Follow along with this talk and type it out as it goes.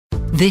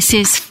This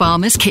is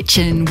Farmer's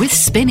Kitchen with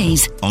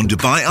Spinneys on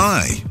Dubai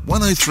Eye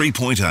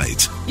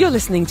 103.8. You're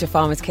listening to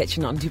Farmer's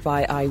Kitchen on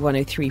Dubai Eye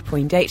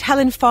 103.8.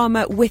 Helen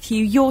Farmer with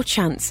you, your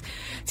chance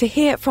to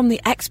hear from the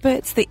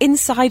experts, the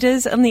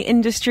insiders in the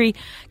industry,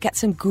 get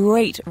some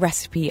great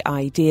recipe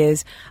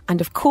ideas, and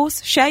of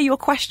course, share your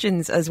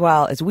questions as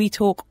well as we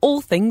talk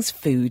all things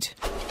food.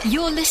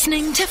 You're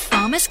listening to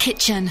Farmer's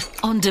Kitchen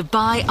on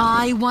Dubai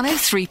Eye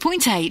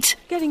 103.8.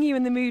 Getting you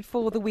in the mood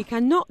for the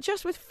weekend, not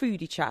just with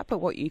foodie chat, but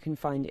what you can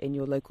find in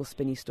your local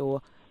Spinney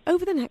store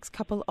over the next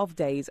couple of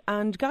days.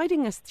 And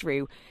guiding us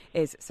through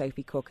is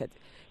Sophie Corkett,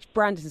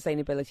 Brand and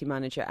Sustainability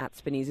Manager at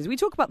Spinneys, as we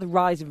talk about the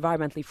rise of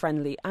environmentally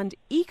friendly and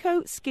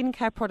eco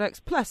skincare products,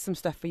 plus some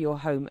stuff for your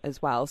home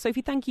as well.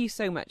 Sophie, thank you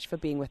so much for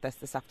being with us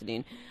this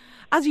afternoon.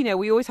 As you know,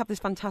 we always have this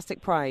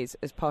fantastic prize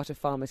as part of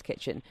Farmer's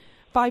Kitchen,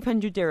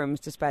 500 dirhams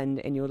to spend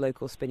in your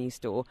local Spinneys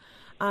store.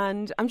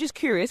 And I'm just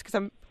curious, because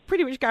I'm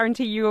pretty much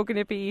guarantee you're going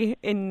to be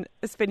in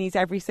Spinneys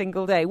every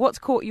single day. What's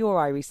caught your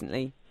eye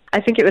recently? I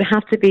think it would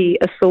have to be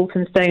a Salt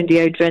and Stone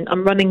deodorant.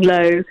 I'm running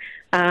low,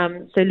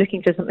 so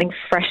looking for something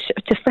fresh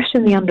to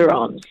freshen the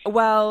underarms.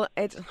 Well,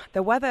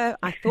 the weather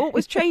I thought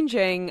was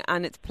changing,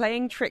 and it's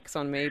playing tricks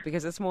on me,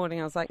 because this morning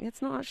I was like,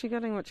 it's not actually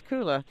getting much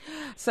cooler.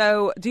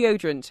 So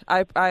deodorant,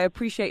 I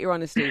appreciate your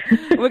honesty.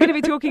 We're going to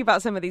be talking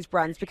about some of these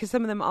brands because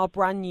some of them are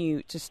brand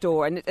new to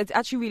store, and it's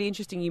actually really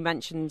interesting you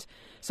mentioned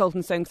Salt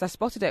and Stone, because I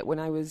spotted it when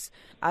I was,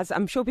 as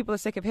I'm sure people are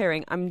sick of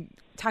hearing, I'm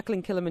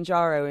tackling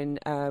Kilimanjaro and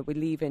we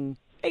leave in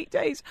 8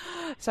 days.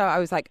 So I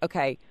was like,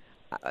 okay,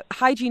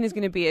 hygiene is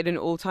going to be at an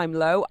all-time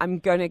low. I'm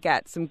going to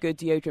get some good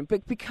deodorant.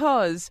 But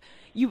because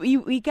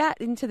we get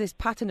into this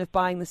pattern of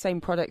buying the same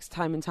products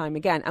time and time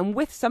again, and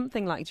with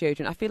something like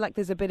deodorant, I feel like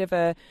there's a bit of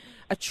a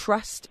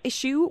trust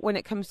issue when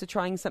it comes to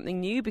trying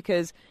something new,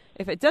 because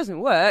if it doesn't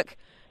work,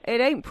 it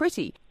ain't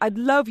pretty. I'd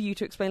love you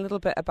to explain a little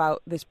bit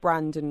about this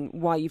brand and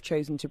why you've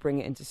chosen to bring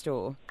it into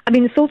store. I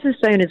mean, Salt and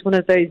Stone is one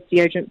of those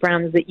deodorant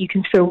brands that you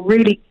can feel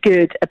really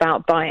good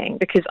about buying,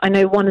 because I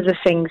know one of the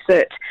things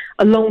that,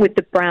 along with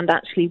the brand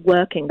actually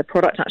working, the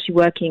product actually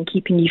working and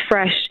keeping you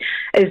fresh,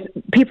 is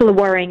people are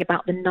worrying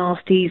about the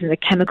nasties and the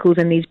chemicals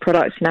in these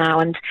products now,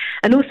 and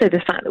also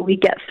the fact that we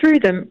get through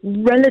them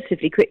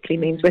relatively quickly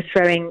means we're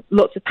throwing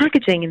lots of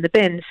packaging in the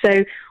bin.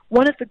 So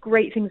one of the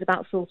great things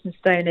about Salt and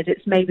Stone is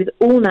it's made with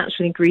all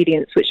natural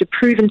ingredients which are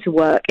proven to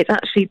work. It's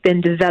actually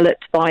been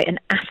developed by an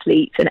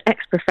athlete, an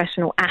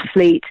ex-professional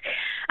athlete,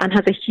 and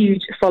has a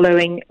huge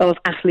following of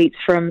athletes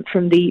from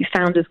the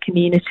founders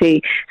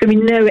community. So we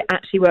know it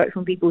actually works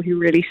on people who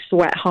really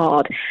sweat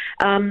hard.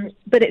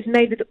 But it's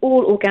made with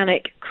all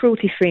organic,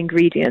 cruelty-free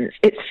ingredients.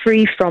 It's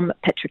free from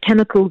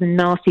petrochemicals and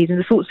nasties and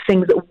the sorts of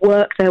things that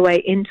work their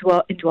way into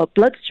our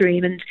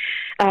bloodstream. And,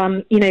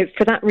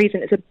 for that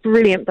reason, it's a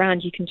brilliant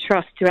brand you can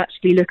trust to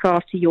actually look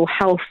after your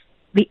health,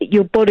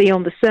 your body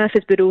on the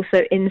surface, but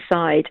also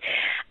inside.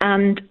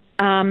 And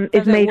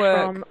is made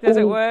from. Does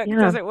it work? Yeah.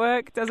 Does it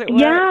work? Does it work?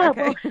 Yeah.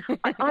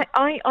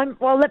 Okay.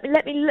 Well, let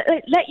me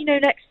let you know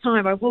next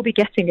time. I will be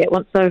getting it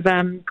once I've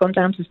gone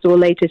down to the store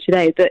later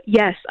today. But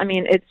yes, I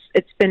mean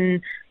it's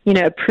been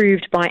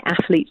approved by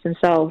athletes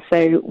themselves,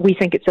 so we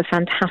think it's a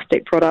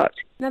fantastic product.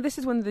 Now, this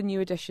is one of the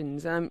new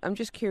additions. I'm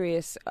just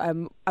curious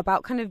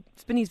about kind of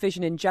Spinneys'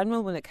 vision in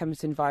general when it comes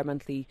to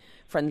environmentally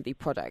friendly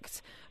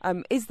products.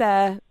 Is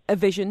there a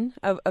vision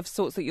of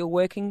sorts that you're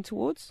working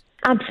towards?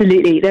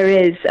 Absolutely, there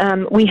is.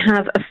 We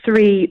have a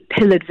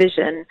 3-pillared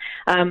vision.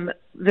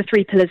 The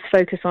 3 pillars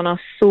focus on our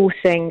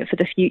sourcing for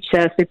the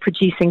future, so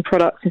producing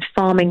products and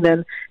farming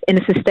them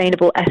in a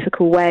sustainable,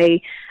 ethical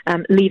way,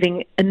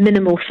 leaving a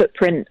minimal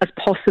footprint as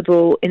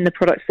possible in the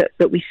products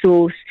that we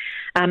source,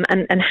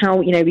 and how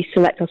we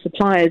select our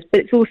suppliers.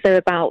 But it's also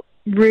about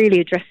really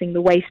addressing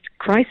the waste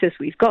crisis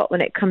we've got when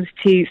it comes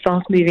to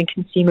fast-moving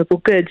consumable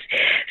goods.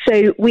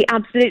 So we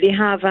absolutely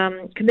have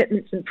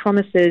commitments and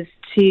promises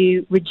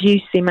to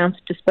reduce the amount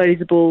of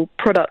disposable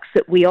products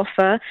that we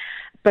offer,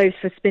 both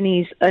for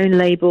Spinneys' own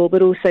label,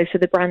 but also for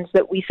the brands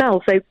that we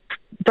sell. So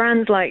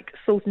brands like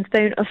Salt and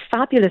Stone are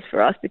fabulous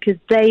for us because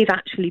they've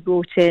actually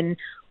brought in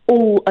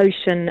all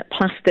ocean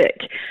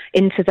plastic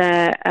into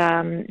their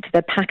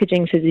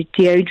packaging for the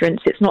deodorants.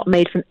 It's not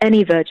made from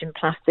any virgin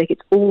plastic.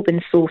 It's all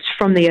been sourced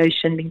from the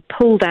ocean, being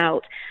pulled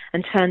out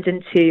and turned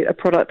into a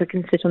product that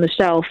can sit on the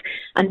shelf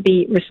and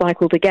be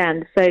recycled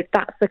again. So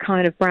that's the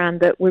kind of brand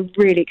that we're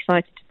really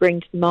excited to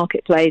bring to the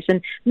marketplace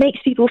and makes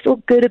people feel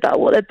good about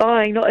what they're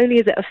buying. Not only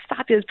is it a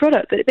fabulous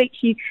product, but it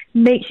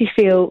makes you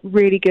feel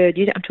really good.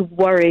 You don't have to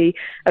worry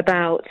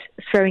about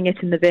throwing it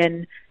in the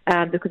bin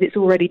because it's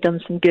already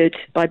done some good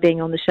by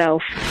being on the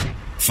shelf.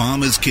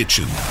 Farmer's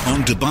Kitchen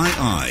on Dubai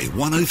Eye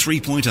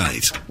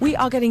 103.8. We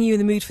are getting you in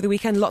the mood for the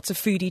weekend. Lots of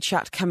foodie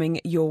chat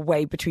coming your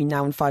way between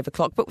now and 5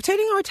 o'clock. But we're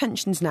turning our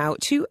attentions now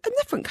to a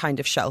different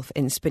kind of shelf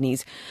in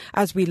Spinneys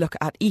as we look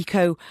at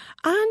eco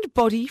and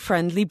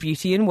body-friendly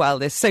beauty and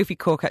wellness. Sophie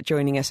Corkett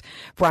joining us,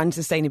 Brand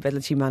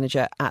Sustainability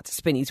Manager at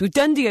Spinneys. We've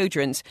done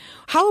deodorants.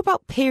 How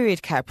about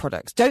period care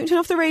products? Don't turn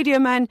off the radio,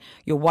 men.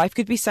 Your wife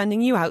could be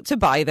sending you out to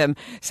buy them.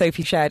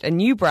 Sophie shared a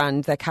new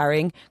brand they're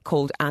carrying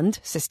called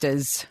And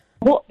Sisters.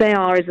 What they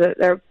are is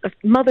they're a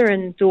mother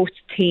and daughter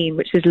team,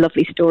 which is a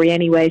lovely story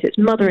anyways. It's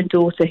mother and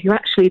daughter who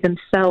actually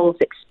themselves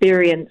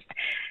experienced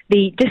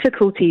the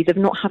difficulties of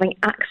not having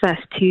access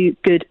to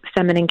good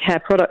feminine care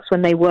products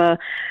when they were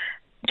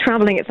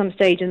traveling at some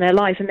stage in their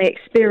life, and they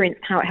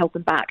experienced how it held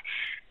them back.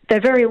 They're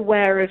very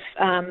aware of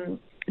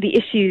the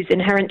issues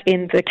inherent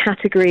in the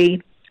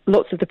category.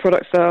 Lots of the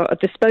products are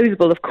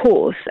disposable, of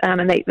course,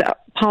 and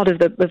part of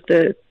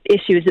the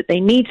issue is that they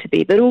need to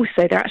be, but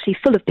also they're actually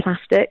full of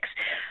plastics.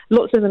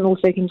 Lots of them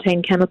also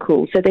contain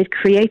chemicals. So they've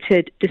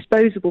created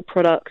disposable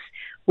products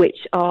which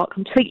are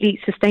completely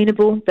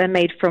sustainable. They're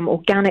made from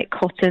organic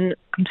cotton,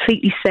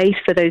 completely safe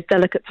for those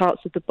delicate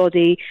parts of the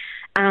body,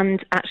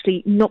 and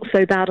actually not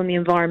so bad on the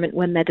environment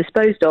when they're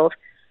disposed of.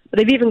 But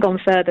they've even gone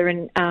further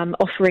in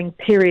offering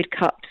period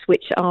cups,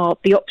 which are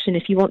the option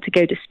if you want to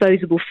go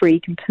disposable free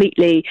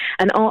completely,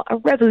 and are a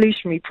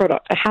revolutionary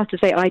product. I have to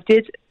say, I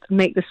did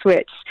make the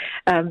switch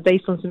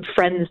based on some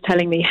friends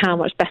telling me how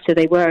much better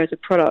they were as a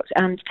product,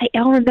 and they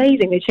are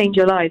amazing. They change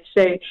your life.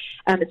 So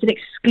it's an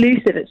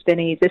exclusive at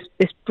Spinneys,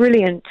 this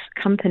brilliant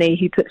company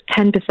who puts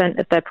 10%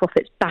 of their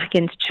profits back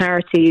into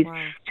charities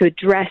to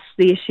address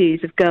the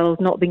issues of girls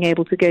not being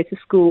able to go to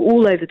school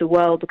all over the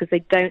world because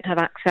they don't have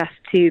access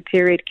to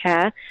period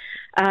care.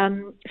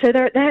 So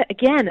they're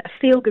again a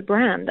feel-good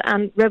brand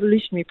and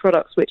revolutionary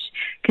products which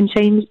can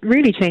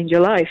really change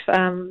your life.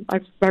 I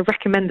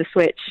recommend the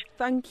switch.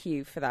 Thank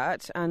you for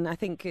that, and I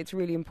think it's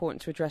really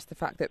important to address the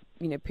fact that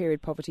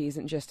period poverty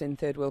isn't just in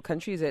third world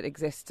countries; it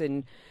exists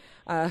in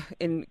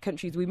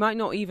countries we might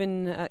not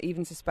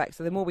even suspect.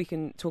 So the more we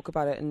can talk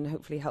about it and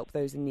hopefully help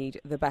those in need,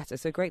 the better.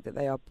 So great that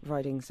they are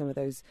providing some of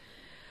those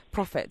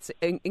profits.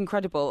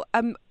 Incredible.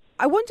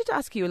 I wanted to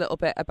ask you a little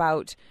bit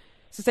about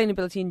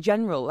sustainability in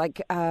general,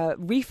 like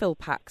refill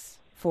packs,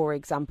 for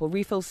example,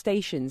 refill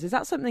stations. Is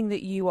that something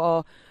that you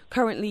are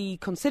currently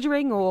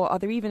considering, or are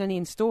there even any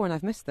in store and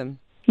I've missed them?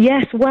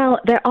 Yes, well,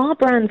 there are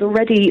brands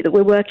already that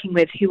we're working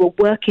with who are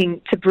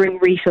working to bring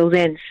refills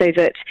in, so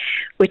that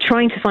we're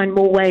trying to find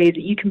more ways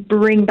that you can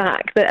bring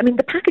back. But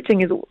the packaging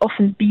is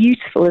often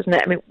beautiful, isn't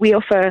it? We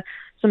offer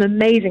some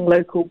amazing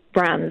local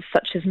brands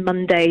such as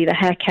Monday, the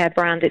hair care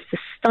brand. It's a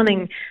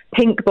stunning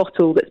pink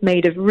bottle that's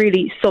made of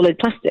really solid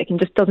plastic and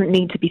just doesn't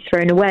need to be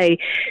thrown away.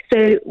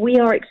 So we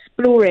are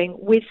exploring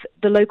with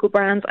the local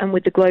brands and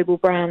with the global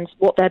brands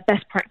what their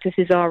best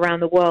practices are around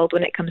the world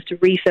when it comes to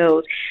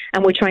refills.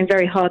 And we're trying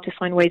very hard to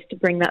find ways to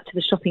bring that to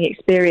the shopping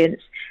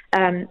experience.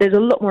 There's a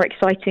lot more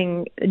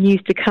exciting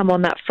news to come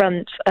on that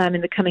front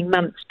in the coming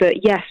months.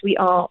 But yes, we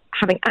are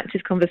having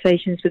active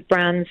conversations with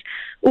brands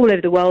all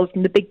over the world,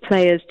 from the big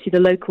players to the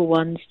local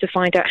ones, to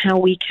find out how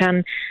we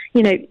can,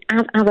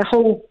 as a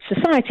whole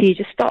society,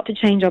 just start to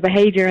change our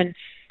behaviour and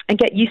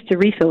get used to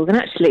refills and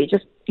actually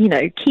just,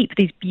 keep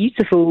these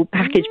beautiful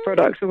packaged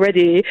products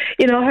already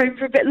in our home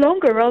for a bit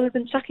longer rather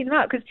than chucking them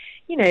out. Because,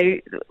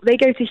 they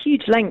go to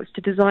huge lengths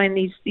to design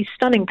these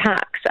stunning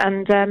packs,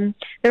 and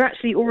they're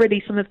actually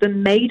already some of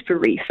them made for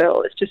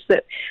refill. It's just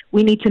that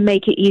we need to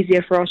make it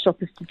easier for our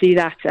shoppers to do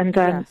that, and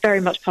yes,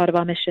 very much part of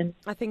our mission.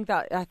 I think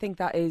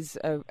that is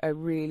a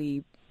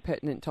really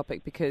pertinent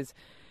topic, because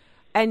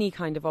any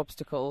kind of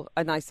obstacle,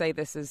 and I say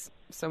this as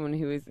someone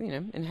who is,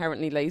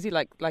 inherently lazy,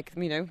 like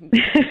me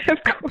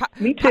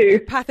too.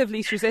 Path of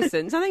least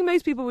resistance. I think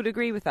most people would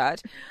agree with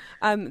that.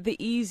 The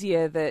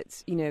easier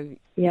that you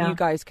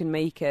guys can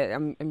make it,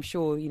 I'm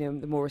sure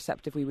the more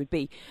receptive we would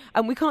be.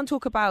 We can't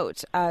talk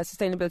about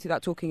sustainability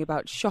without talking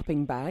about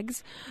shopping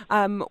bags.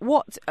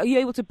 What are you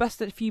able to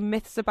bust a few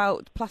myths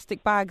about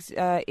plastic bags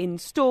in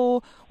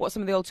store? What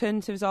some of the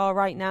alternatives are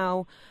right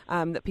now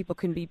that people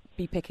can be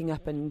picking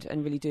up and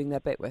really doing their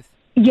bit with?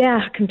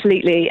 Yeah,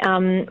 completely.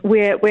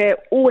 We're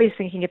always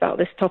thinking about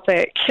this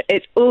topic.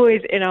 It's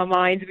always in our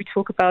minds. We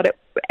talk about it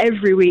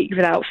every week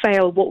without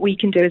fail, what we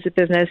can do as a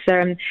business.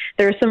 There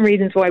are some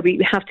reasons why we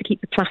have to keep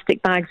the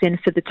plastic bags in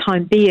for the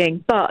time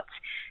being, but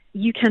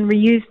you can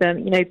reuse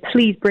them.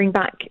 Please bring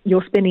back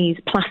your Spinneys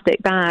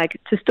plastic bag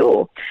to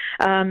store.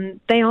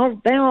 They are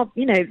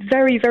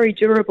very, very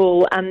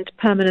durable and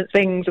permanent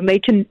things, and they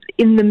can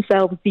in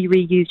themselves be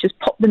reused. Just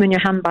pop them in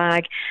your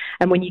handbag,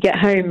 and when you get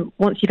home,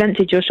 once you've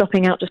emptied your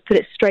shopping out, just put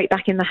it straight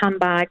back in the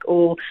handbag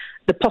or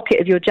the pocket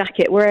of your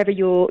jacket, wherever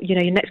you're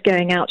next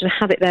going out, just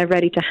have it there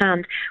ready to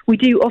hand. We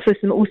do offer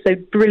some also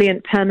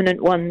brilliant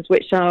permanent ones,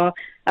 which are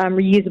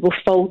reusable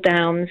fold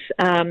downs,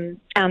 and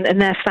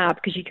they're fab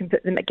because you can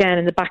put them again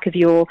in the back of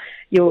your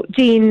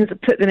jeans,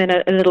 put them in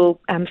a little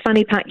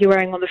fanny pack you're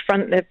wearing on the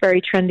front. They're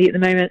very trendy at the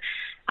moment,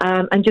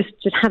 and just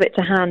have it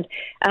to hand.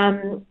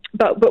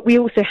 But we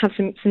also have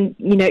some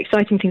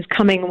exciting things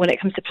coming when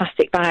it comes to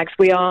plastic bags.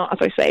 We are, as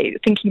I say,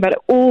 thinking about it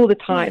all the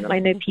time, and I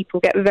know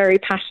people get very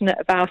passionate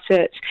about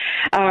it.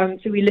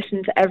 So we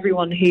listen to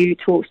everyone who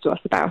talks to us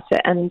about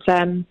it,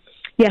 and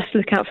yes,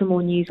 look out for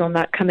more news on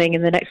that coming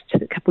in the next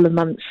couple of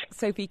months.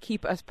 Sophie,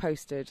 keep us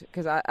posted,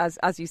 because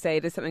as you say,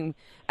 it is something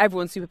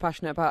everyone's super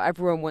passionate about.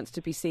 Everyone wants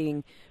to be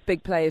seeing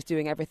big players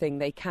doing everything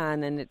they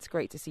can, and it's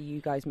great to see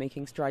you guys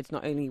making strides,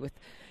 not only with,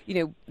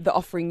 the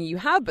offering you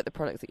have, but the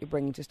products that you're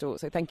bringing to store.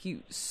 So thank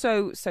you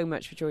so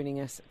much for joining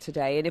us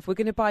today. And if we're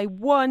going to buy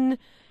one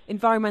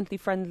environmentally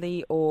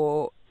friendly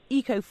or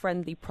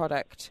eco-friendly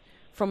product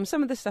from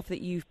some of the stuff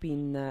that you've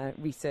been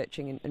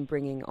researching and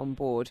bringing on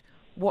board,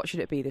 what should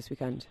it be this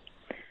weekend?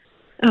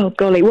 Oh,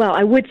 golly. Well,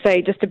 I would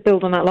say, just to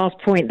build on that last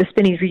point, the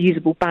Spinneys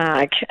reusable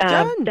bag.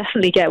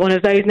 Definitely get one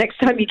of those next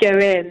time you go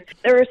in.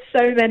 There are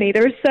so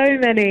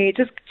many.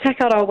 Just check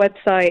out our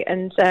website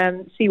and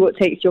see what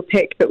takes your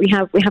pick. But we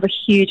have a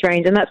huge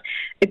range, and that's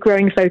a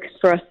growing focus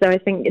for us. So I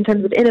think in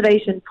terms of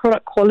innovation,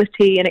 product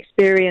quality and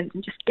experience,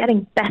 and just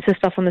getting better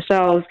stuff on the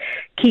shelves,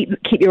 keep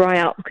your eye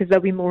out, because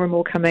there'll be more and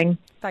more coming.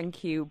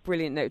 Thank you.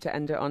 Brilliant note to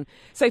end it on.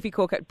 Sophie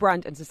Corkett,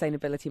 Brand and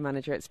Sustainability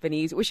Manager at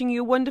Spinneys, wishing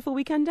you a wonderful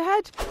weekend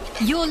ahead.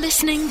 You're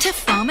listening to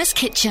Farmer's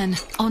Kitchen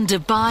on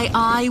Dubai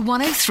Eye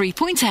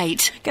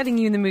 103.8. Getting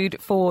you in the mood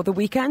for the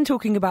weekend,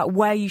 talking about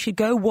where you should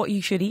go, what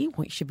you should eat,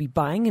 what you should be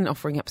buying, and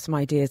offering up some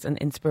ideas and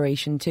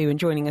inspiration too. And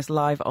joining us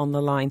live on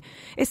the line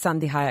is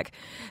Sandy Hayek,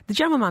 the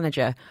General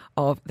Manager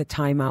of the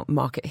Time Out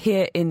Market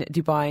here in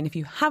Dubai. And if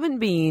you haven't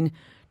been,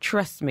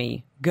 trust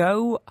me,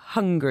 go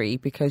hungry,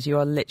 because you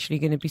are literally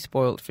going to be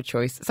spoilt for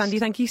choice. Sandy,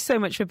 thank you so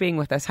much for being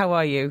with us. How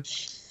are you?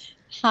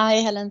 Hi,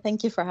 Helen.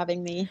 Thank you for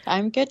having me.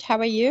 I'm good. How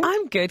are you?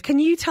 I'm good. Can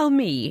you tell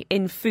me,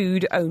 in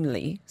food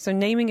only, so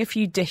naming a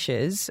few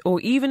dishes or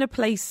even a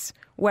place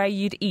where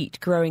you'd eat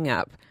growing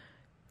up,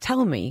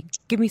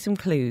 give me some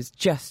clues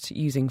just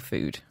using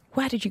food.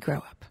 Where did you grow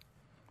up?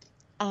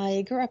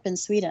 I grew up in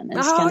Sweden,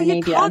 in Scandinavia.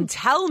 You can't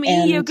tell me.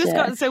 And, You've just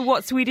got, so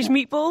what, Swedish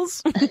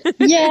meatballs?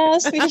 Yeah,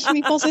 Swedish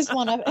meatballs is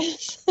one of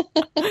it.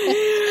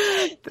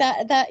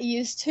 that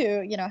used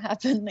to,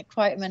 happen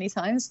quite many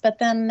times. But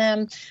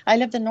then I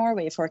lived in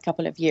Norway for a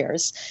couple of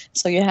years.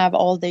 So you have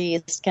all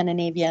the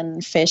Scandinavian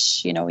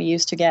fish. We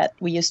used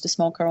to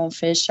smoke our own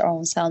fish, our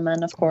own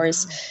salmon, of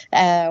course.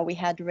 We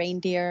had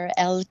reindeer,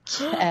 elk.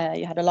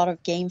 You had a lot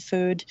of game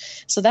food.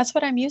 So that's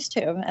what I'm used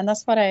to. And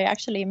that's what I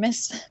actually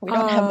miss. We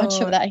don't have much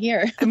of that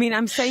here. I mean,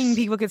 I'm saying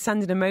people could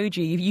send an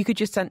emoji. You could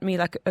just send me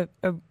like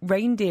a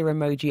reindeer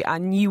emoji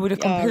and you would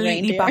have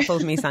completely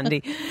baffled me,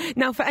 Sandy.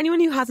 Now, for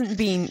anyone who hasn't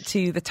been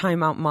to the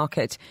Time Out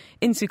Market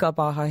in Souk Al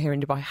Baha here in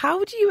Dubai,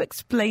 how do you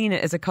explain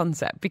it as a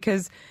concept?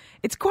 Because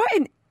it's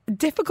quite a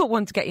difficult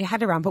one to get your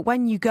head around, but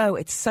when you go,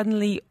 it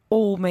suddenly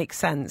all makes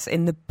sense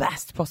in the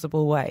best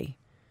possible way.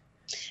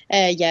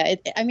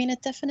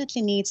 It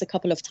definitely needs a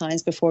couple of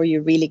times before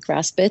you really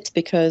grasp it,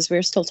 because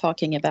we're still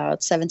talking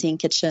about 17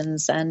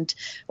 kitchens and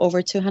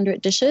over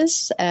 200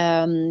 dishes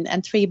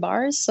and 3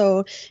 bars.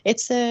 So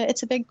it's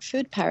a big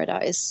food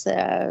paradise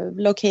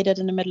located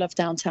in the middle of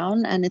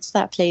downtown. And it's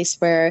that place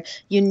where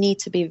you need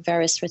to be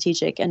very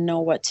strategic and know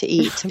what to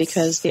eat,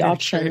 because the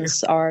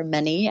options are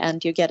many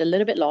and you get a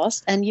little bit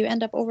lost and you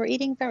end up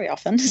overeating very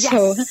often.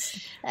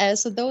 Yes.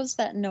 So those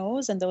that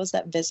knows and those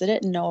that visit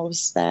it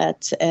knows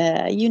that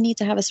you need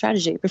to have a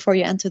strategy before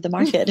you enter the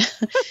market.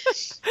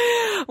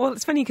 Well,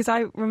 it's funny because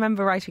I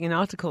remember writing an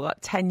article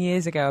about 10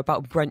 years ago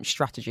about brunch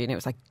strategy, and it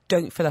was like,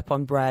 don't fill up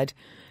on bread,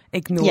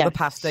 ignore the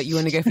pasta. You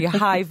want to go for your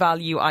high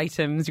value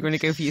items. You want to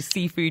go for your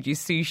seafood, your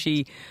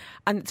sushi.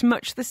 And it's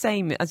much the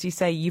same. As you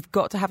say, you've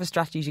got to have a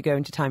strategy to go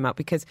into Time Out,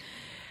 because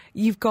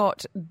you've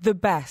got the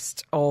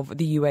best of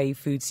the UAE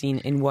food scene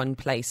in one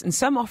place, and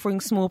some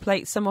offering small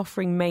plates, some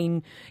offering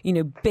main,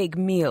 big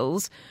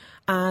meals.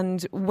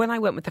 And when I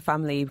went with the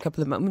family a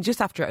couple of months,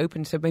 just after it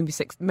opened, so maybe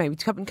a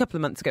couple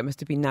of months ago, it must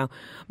have been now,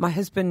 my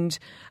husband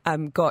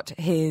got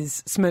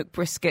his smoked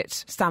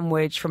brisket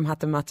sandwich from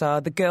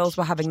Hatamata. The girls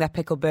were having their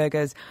pickle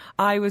burgers.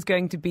 I was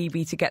going to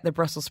BB to get the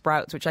Brussels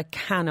sprouts, which I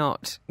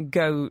cannot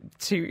go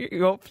to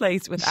your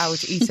place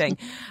without eating.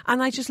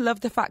 And I just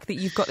love the fact that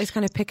you've got this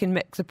kind of pick and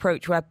mix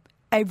approach where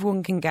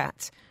everyone can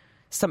get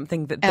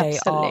something that they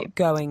are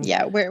going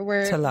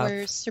to love.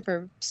 We're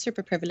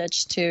super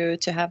privileged to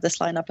have this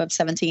lineup of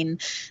 17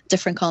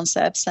 different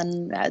concepts,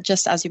 and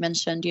just as you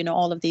mentioned,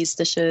 all of these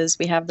dishes.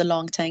 We have the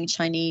long tang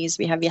Chinese,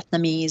 we have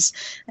Vietnamese,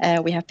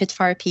 we have pit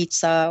fire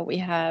pizza, we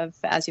have,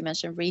 as you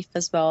mentioned, reef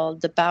as well,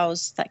 the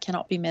baos that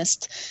cannot be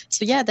missed.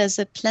 So there's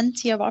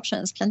plenty of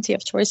options, plenty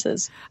of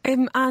choices.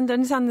 And I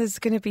understand there's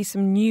going to be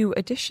some new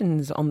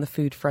additions on the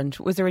food front.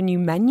 Was there a new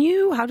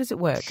menu? How does it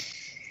work?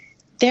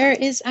 There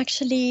is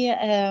actually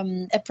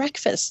a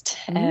breakfast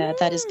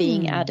that is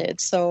being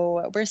added.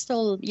 So we're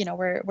still,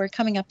 we're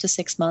coming up to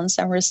 6 months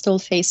and we're still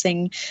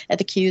facing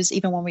the queues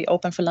even when we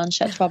open for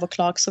lunch at 12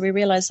 o'clock. So we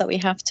realized that we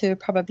have to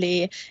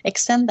probably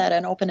extend that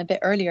and open a bit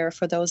earlier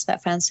for those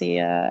that fancy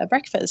a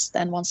breakfast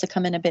and wants to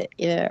come in a bit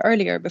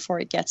earlier before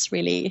it gets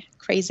really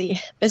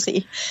crazy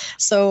busy.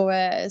 So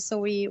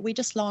we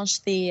just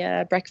launched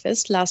the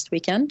breakfast last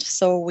weekend.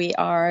 So we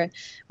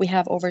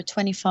have over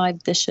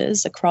 25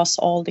 dishes across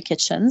all the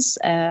kitchens.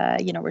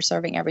 We're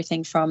serving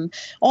everything from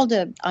all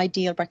the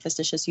ideal breakfast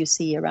dishes you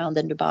see around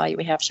in Dubai.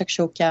 We have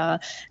shakshuka,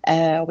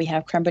 we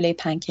have creme brulee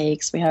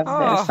pancakes, we have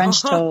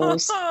French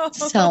toast,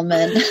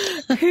 salmon.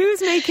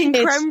 Who's making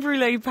creme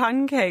brulee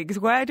pancakes?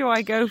 Where do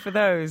I go for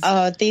those?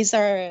 These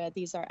are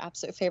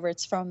absolute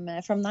favorites from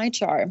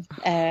Nightjar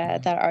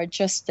that are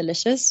just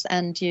delicious.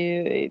 And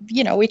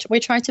we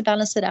try to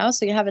balance it out,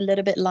 so you have a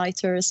little bit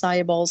lighter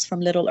acai bowls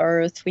from Little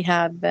Earth. We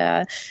have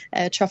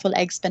truffle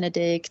eggs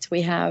Benedict.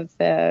 We have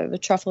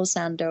truffle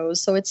sandos.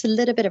 So it's a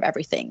little bit of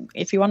everything.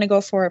 If you want to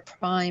go for a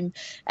prime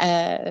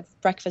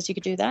breakfast, you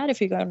could do that.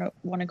 If you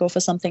want to go for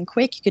something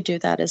quick, you could do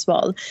that as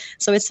well.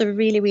 So it's a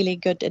really, really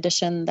good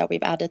addition that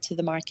we've added to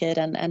the market,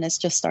 and it's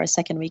just our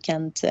second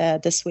weekend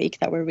this week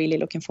that we're really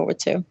looking forward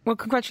to. Well,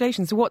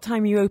 congratulations. So what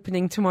time are you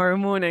opening tomorrow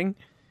morning?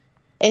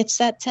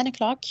 It's at 10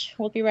 o'clock.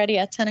 We'll be ready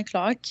at 10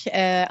 o'clock.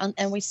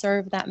 And we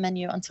serve that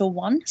menu until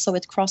 1. So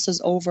it crosses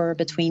over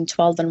between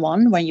 12 and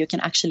 1, when you can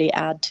actually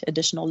add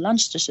additional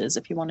lunch dishes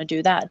if you want to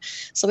do that.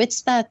 So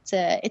it's that,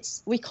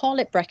 we call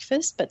it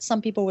breakfast, but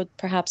some people would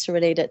perhaps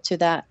relate it to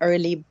that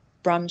early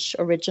brunch,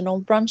 original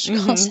brunch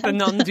concept. The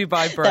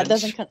non-Dubai brunch. That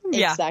doesn't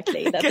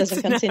exactly. That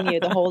doesn't continue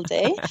the whole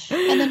day.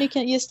 And then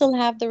you still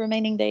have the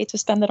remaining day to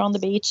spend it on the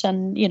beach,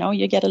 and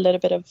you get a little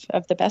bit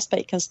of the best, but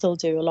you can still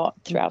do a lot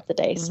throughout the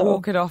day. So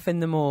walk it off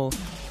in the mall.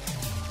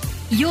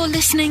 You're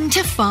listening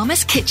to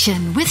Farmer's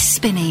Kitchen with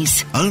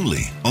Spinneys.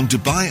 Only on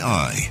Dubai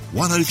Eye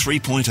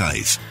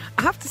 103.8.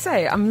 I have to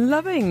say, I'm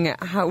loving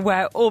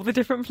where all the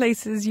different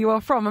places you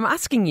are from. I'm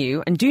asking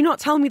you, and do not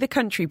tell me the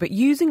country, but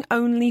using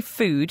only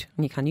food,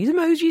 and you can use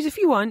emojis if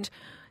you want,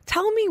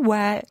 tell me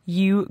where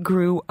you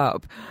grew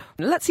up.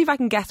 Let's see if I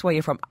can guess where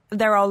you're from.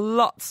 There are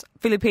lots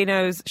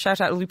Filipinos,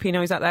 shout out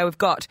Filipinos out there. We've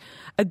got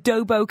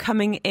Adobo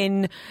coming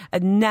in.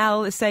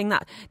 Nell is saying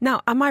that.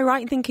 Now, am I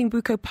right in thinking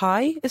buko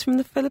pie is from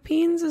the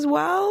Philippines as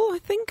well? I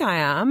think I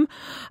am.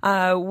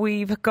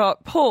 We've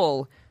got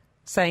Paul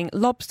saying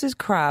lobsters,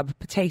 crab,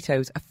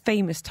 potatoes, a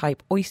famous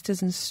type,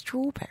 oysters and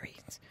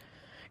strawberries.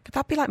 Could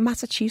that be like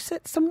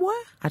Massachusetts somewhere?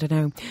 I don't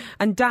know.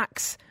 And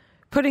Dax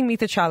putting me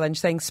to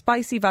challenge, saying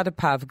spicy vada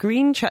pav,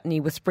 green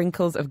chutney with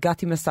sprinkles of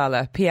gati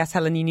masala. P.S.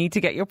 Helen, you need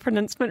to get your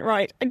pronouncement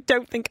right. I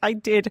don't think I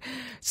did.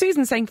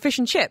 Susan saying fish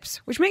and chips,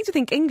 which makes you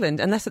think England,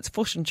 unless it's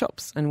fish and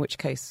chops, in which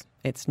case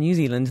it's New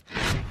Zealand.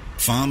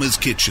 Farmer's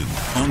Kitchen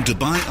on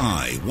Dubai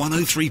Eye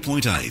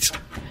 103.8.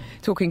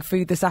 Talking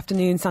food this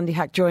afternoon, Sandy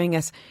Hack joining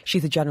us.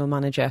 She's the general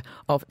manager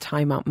of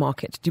Time Out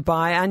Market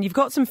Dubai. And you've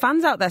got some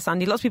fans out there,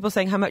 Sandy. Lots of people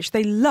saying how much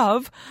they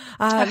love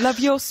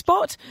your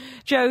spot.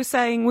 Joe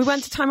saying, we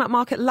went to Time Out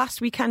Market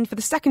last weekend for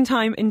the second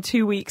time in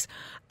 2 weeks.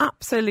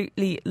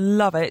 Absolutely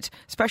love it,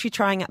 especially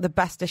trying out the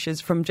best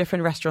dishes from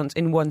different restaurants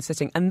in one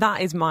sitting. And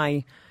that is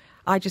I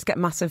just get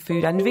massive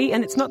food envy,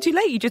 and it's not too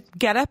late. You just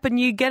get up and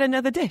you get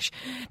another dish.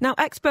 Now,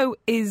 Expo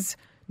is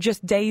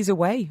just days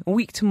away. A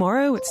week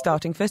tomorrow, it's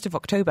starting 1st of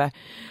October.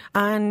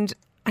 And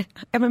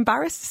I'm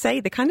embarrassed to say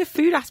the kind of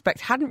food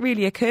aspect hadn't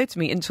really occurred to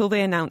me until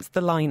they announced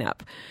the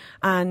lineup.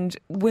 And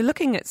we're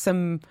looking at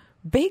some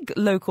big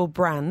local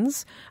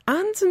brands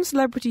and some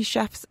celebrity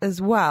chefs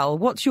as well.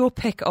 What's your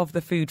pick of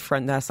the food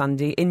front there,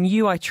 Sandy? In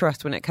you, I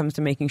trust when it comes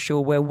to making sure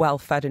we're well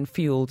fed and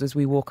fueled as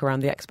we walk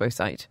around the Expo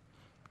site.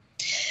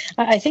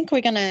 I think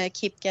we're going to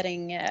keep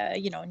getting,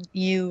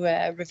 new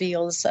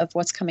reveals of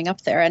what's coming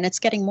up there. And it's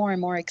getting more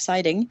and more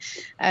exciting,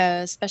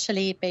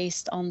 especially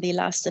based on the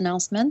last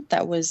announcement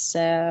that was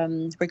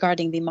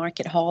regarding the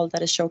market hall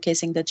that is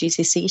showcasing the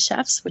GCC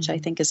chefs, which I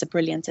think is a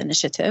brilliant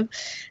initiative.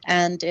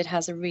 And it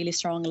has a really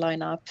strong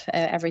lineup,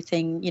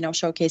 everything,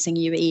 showcasing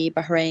UAE,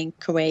 Bahrain,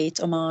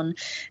 Kuwait, Oman.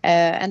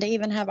 And they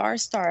even have our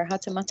star,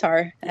 Hatem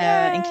Matar,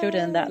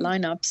 included in that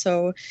lineup.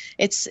 So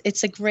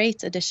it's a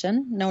great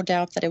addition. No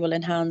doubt that it will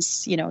enhance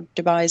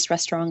Dubai's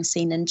restaurant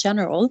scene in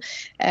general,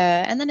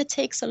 and then it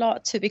takes a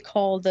lot to be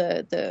called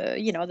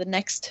the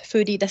next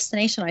foodie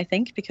destination, I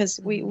think, because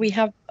we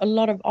have a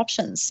lot of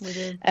options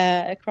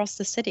across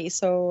the city.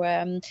 So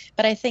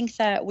but I think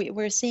that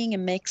we're seeing a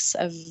mix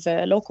of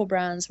local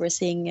brands, we're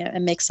seeing a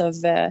mix of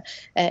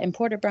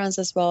imported brands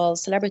as well,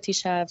 celebrity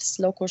chefs,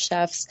 local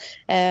chefs,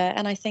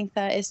 and I think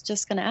that is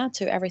just going to add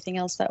to everything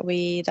else that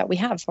we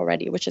have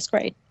already, which is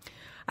great.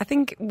 I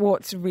think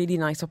what's a really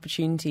nice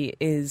opportunity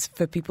is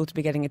for people to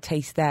be getting a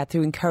taste there,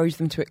 to encourage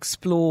them to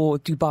explore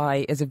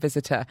Dubai as a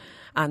visitor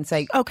and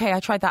say, okay,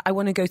 I tried that, I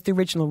want to go to the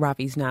original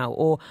Ravi's now.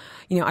 Or,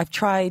 I've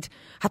tried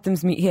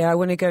Hatem's Meat here, I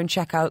want to go and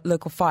check out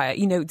local fire.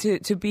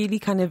 To really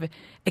kind of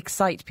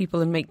excite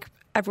people and make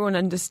everyone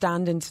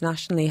understand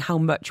internationally how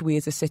much we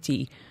as a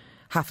city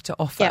have to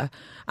offer. Yeah.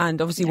 And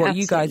obviously what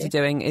you guys are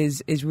doing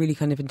is really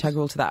kind of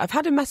integral to that. I've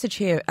had a message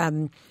here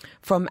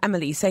from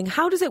Emily saying,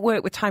 how does it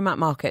work with Time Out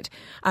Market?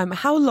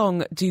 How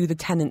long do the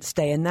tenants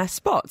stay in their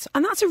spots?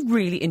 And that's a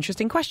really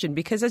interesting question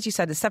because, as you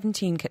said, there's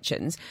 17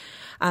 kitchens.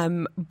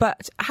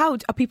 But how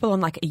are people on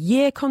like a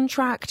year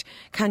contract?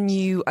 Can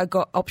you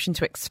got option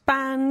to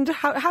expand?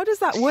 How does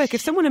that work?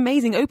 If someone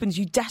amazing opens,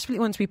 you desperately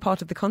want to be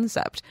part of the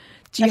concept.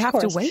 Do you have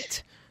to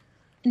wait?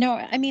 No,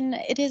 I mean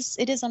it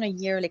is on a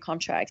yearly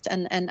contract,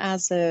 and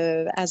as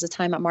a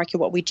time out market,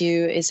 what we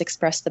do is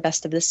express the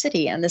best of the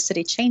city, and the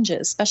city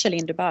changes, especially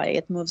in Dubai.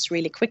 It moves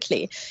really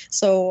quickly.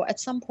 So at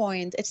some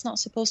point, it's not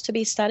supposed to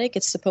be static.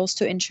 It's supposed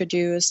to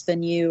introduce the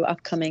new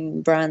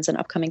upcoming brands and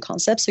upcoming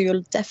concepts. So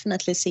you'll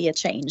definitely see a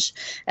change.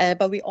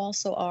 But we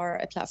also are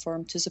a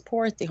platform to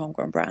support the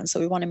homegrown brands. So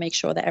we want to make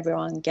sure that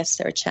everyone gets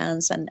their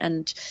chance,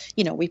 and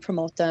we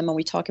promote them, and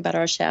we talk about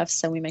our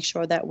chefs, and we make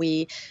sure that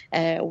we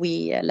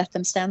let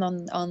them stand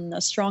on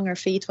a stronger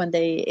feet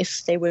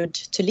if they were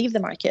to leave the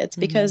market,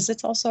 because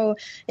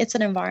it's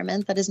an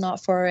environment that is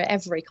not for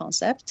every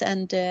concept,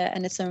 and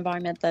it's an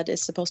environment that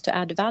is supposed to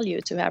add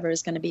value to whoever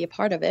is going to be a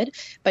part of it.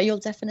 But you'll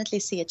definitely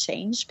see a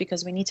change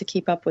because we need to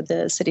keep up with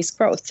the city's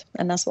growth,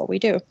 and that's what we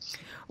do.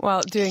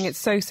 Well, doing it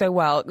so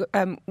well.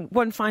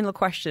 One final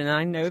question, and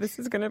I know this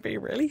is going to be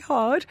really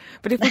hard,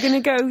 but if we're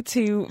going to go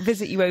to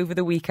visit you over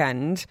the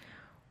weekend,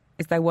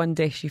 is there one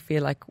dish you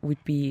feel like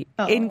would be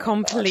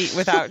incomplete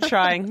without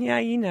trying? Yeah,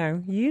 you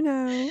know.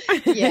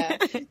 Yeah.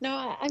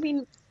 No, I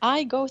mean,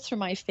 I go through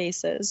my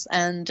phases,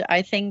 and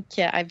I think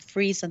I've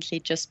recently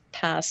just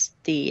passed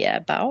the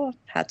bao,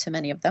 had too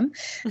many of them.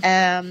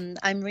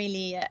 I'm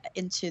really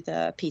into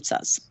the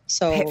pizzas.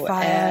 So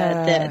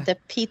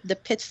the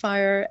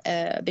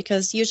Pitfire,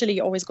 because usually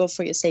you always go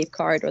for your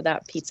safeguard or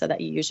that pizza that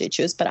you usually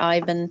choose. But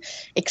I've been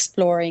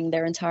exploring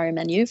their entire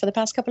menu for the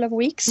past couple of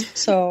weeks.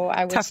 So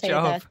I would say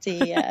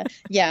that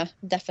yeah,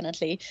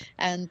 definitely.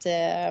 And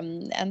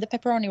the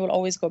pepperoni will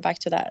always go back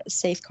to that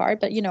safeguard.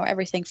 But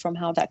everything from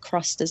how that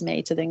crust is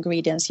made to the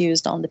ingredients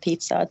used on the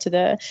pizza to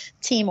the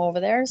team over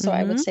there. So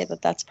I would say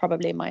that that's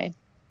probably my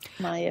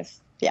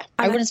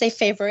I wouldn't say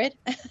favorite,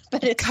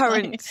 but it's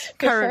current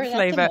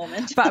flavour.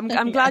 But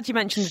I'm glad you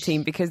mentioned the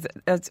team, because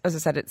as I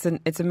said,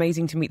 it's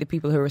amazing to meet the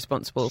people who are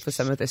responsible for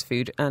some of this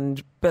food.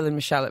 And Bill and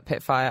Michelle at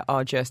Pitfire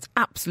are just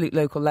absolute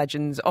local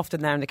legends, often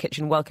there in the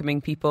kitchen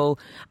welcoming people,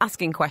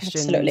 asking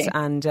questions. Absolutely.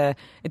 And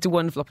it's a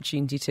wonderful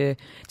opportunity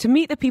to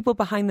meet the people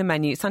behind the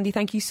menu. Sandy,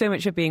 thank you so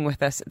much for being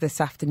with us this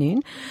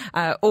afternoon.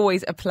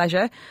 Always a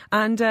pleasure.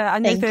 And I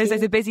know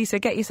Thursdays are busy, so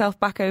get yourself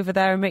back over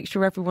there and make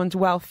sure everyone's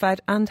well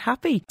fed and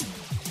happy.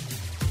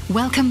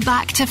 Welcome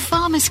back to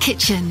Farmer's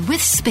Kitchen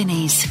with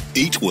Spinneys.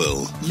 Eat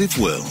well, live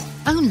well.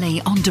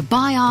 Only on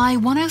Dubai Eye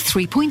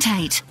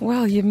 103.8.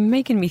 Well, you're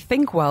making me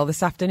think well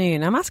this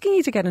afternoon. I'm asking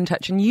you to get in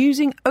touch, and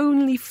using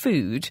only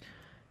food,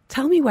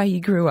 tell me where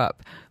you grew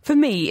up. For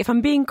me, if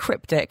I'm being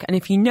cryptic, and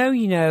if you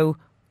know,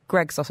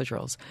 Greggs sausage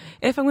rolls.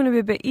 If I'm going to be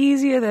a bit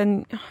easier,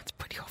 then it's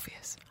pretty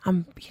obvious.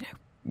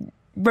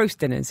 Roast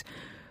dinners.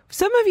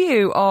 Some of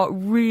you are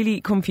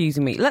really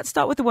confusing me. Let's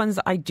start with the ones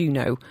that I do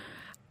know.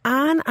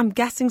 And I'm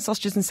guessing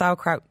sausages and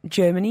sauerkraut,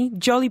 Germany.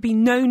 Jollibee,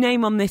 no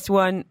name on this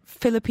one.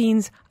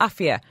 Philippines,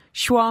 Afia.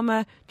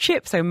 Shawarma,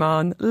 chips,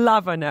 Oman.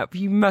 Lavan up.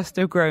 You must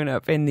have grown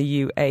up in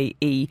the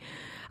UAE.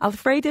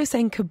 Alfredo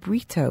saying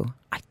cabrito.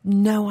 I had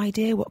no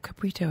idea what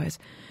cabrito is.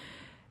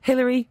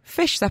 Hillary,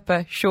 fish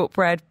supper,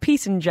 shortbread,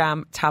 peas and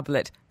jam,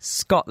 tablet.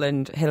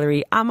 Scotland,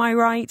 Hillary. Am I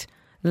right?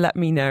 Let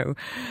me know.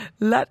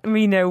 Let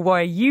me know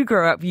why you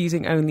grew up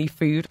using only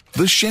food.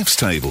 The Chef's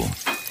Table.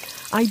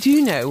 I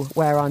do know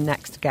where our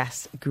next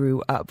guest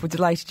grew up. We're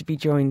delighted to be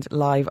joined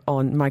live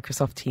on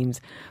Microsoft Teams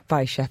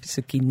by Chef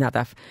Suki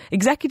Nadaf,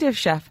 executive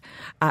chef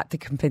at the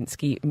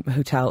Kempinski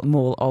Hotel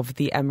Mall of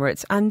the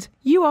Emirates. And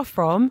you are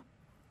from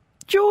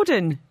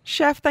Jordan.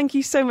 Chef, thank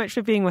you so much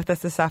for being with us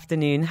this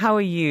afternoon. How are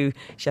you,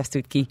 Chef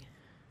Suki?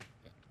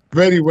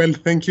 Very well,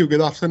 thank you.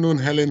 Good afternoon,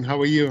 Helen. How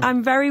are you?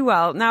 I'm very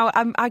well. Now,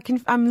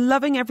 I'm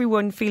loving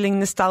everyone feeling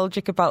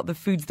nostalgic about the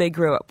foods they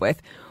grew up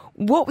with.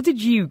 What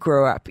did you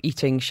grow up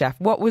eating, Chef?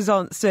 What was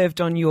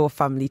served on your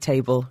family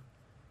table?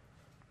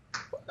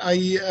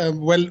 We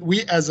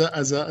as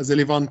a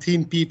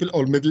Levantine people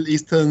or Middle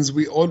Easterns,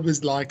 we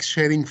always like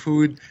sharing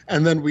food,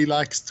 and then we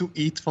like to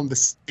eat from the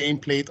same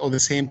plate or the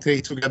same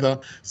tray together.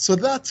 So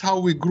that's how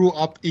we grew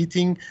up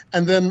eating,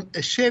 and then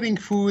sharing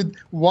food,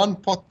 one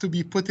pot to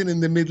be put in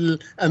the middle,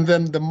 and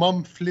then the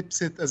mom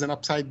flips it as an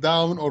upside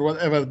down or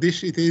whatever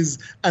dish it is,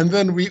 and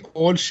then we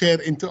all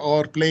share into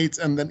our plates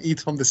and then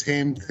eat from the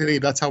same tray.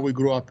 That's how we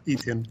grew up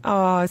eating.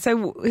 Oh,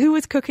 so who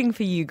was cooking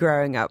for you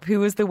growing up? Who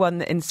was the one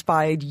that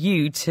inspired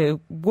you to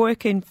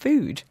work in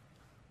food?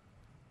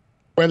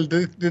 Well,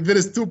 there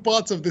is two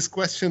parts of this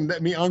question.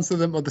 Let me answer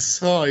them on the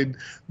side.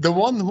 The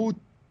one who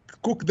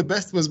cooked the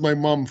best was my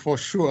mom, for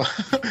sure.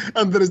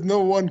 And there is no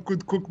one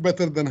could cook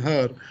better than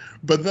her.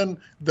 But then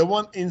the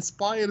one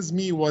inspires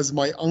me was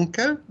my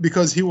uncle,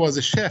 because he was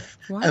a chef.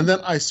 Wow. And then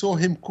I saw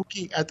him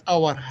cooking at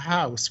our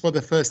house for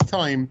the first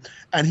time.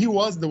 And he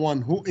was the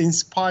one who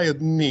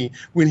inspired me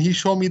when he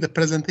showed me the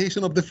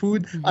presentation of the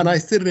food. Mm-hmm. And I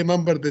still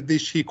remember the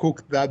dish he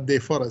cooked that day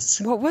for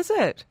us. What was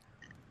it?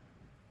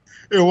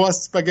 It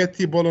was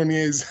spaghetti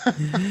bolognese. That's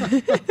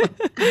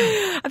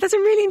a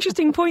really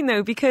interesting point,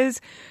 though, because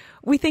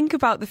we think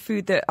about the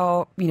food that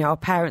our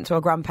parents or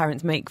our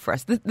grandparents make for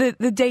us,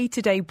 the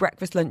day-to-day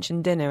breakfast, lunch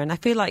and dinner. And I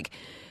feel like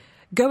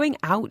going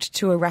out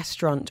to a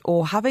restaurant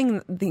or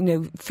having,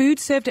 food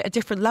served at a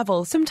different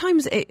level,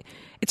 sometimes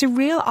it's a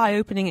real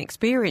eye-opening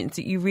experience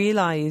that you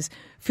realise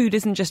food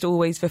isn't just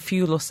always for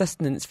fuel or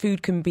sustenance.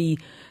 Food can be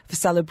for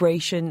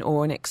celebration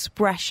or an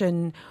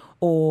expression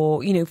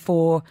or,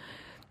 for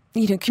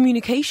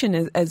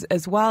communication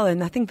as well.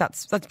 And I think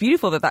that's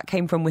beautiful that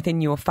came from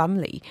within your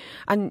family.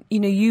 And,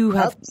 you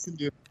have...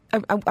 Absolutely.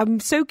 I'm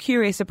so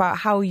curious about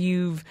how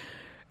you've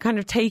kind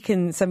of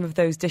taken some of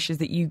those dishes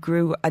that you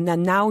grew, and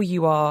then now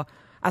you are,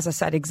 as I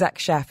said, exec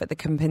chef at the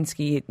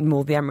Kempinski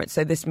Mall of the Emirates.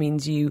 So this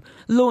means you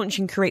launch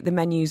and create the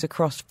menus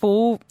across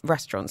 4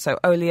 restaurants. So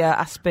Olia,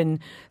 Aspen,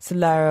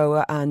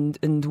 Solero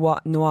and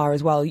Noir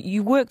as well.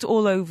 You worked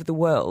all over the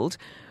world.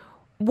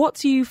 What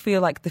do you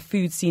feel like the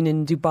food scene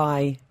in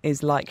Dubai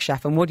is like,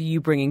 chef, and what are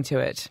you bringing to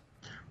it?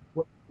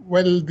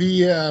 Well,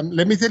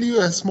 let me tell you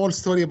a small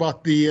story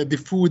about the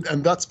food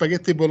and that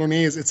spaghetti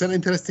bolognese. It's an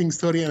interesting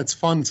story and it's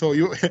fun. So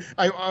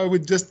I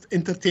would just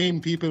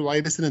entertain people while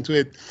listening to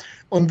it.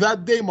 On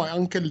that day, my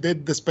uncle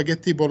did the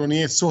spaghetti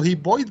bolognese. So he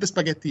boiled the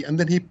spaghetti and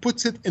then he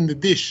puts it in the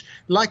dish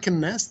like a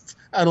nest.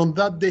 And on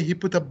that day, he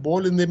put a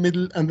bowl in the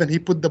middle and then he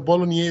put the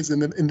bolognese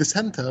in the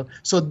center.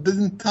 So it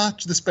didn't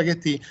touch the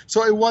spaghetti.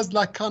 So it was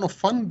like kind of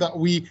fun that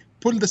we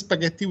pull the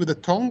spaghetti with a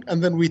tongue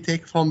and then we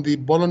take from the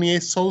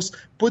bolognese sauce,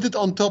 put it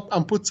on top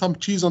and put some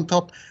cheese on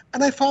top.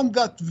 And I found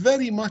that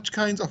very much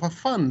kind of a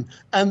fun.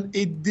 And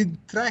it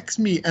detracts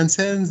me. And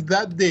since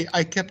that day,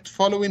 I kept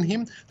following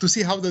him to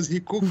see how does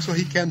he cook so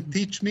he can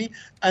teach me.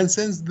 And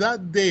since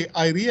that day,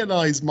 I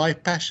realized my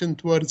passion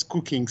towards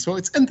cooking. So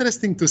it's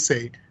interesting to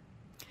say.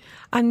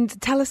 And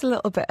tell us a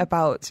little bit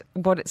about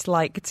what it's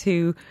like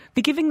to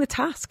be giving the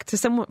task to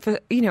someone, for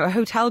a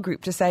hotel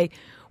group, to say,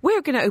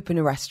 we're going to open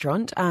a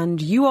restaurant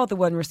and you are the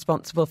one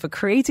responsible for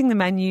creating the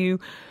menu,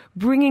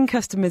 bringing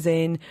customers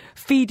in,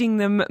 feeding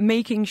them,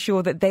 making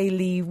sure that they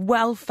leave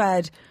well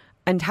fed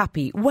and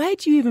happy. Where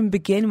do you even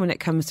begin when it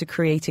comes to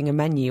creating a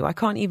menu? I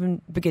can't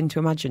even begin to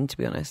imagine, to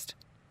be honest.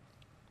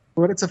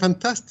 Well, it's a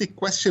fantastic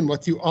question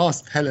what you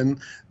asked, Helen.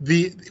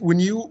 When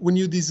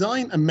you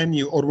design a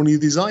menu or when you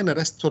design a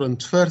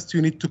restaurant, first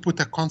you need to put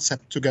a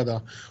concept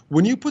together.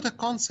 When you put a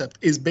concept,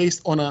 is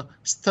based on a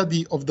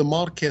study of the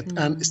market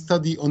and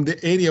study on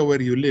the area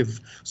where you live.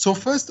 So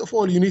first of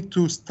all, you need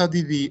to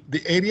study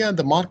the area,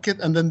 the market,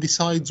 and then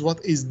decides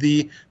what is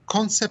the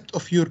concept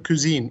of your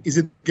cuisine. Is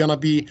it gonna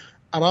be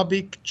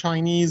Arabic,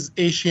 Chinese,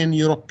 Asian,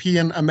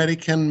 European,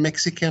 American,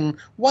 Mexican?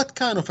 What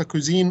kind of a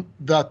cuisine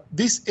that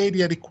this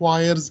area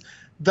requires?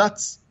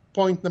 That's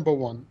point number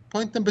 1.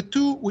 Point number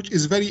 2, which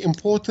is very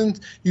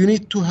important, you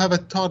need to have a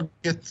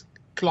target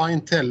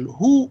clientele.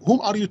 Whom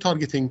are you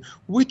targeting?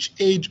 Which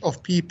age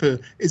of people?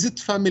 Is it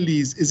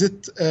families? Is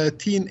it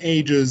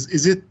teenagers?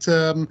 Is it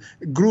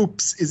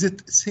groups? Is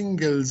it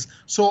singles?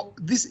 So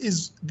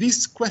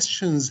these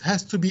questions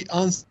has to be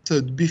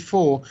answered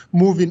before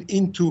moving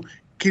into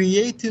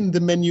creating the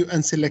menu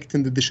and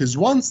selecting the dishes.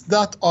 Once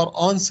that are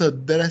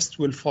answered, the rest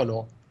will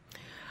follow.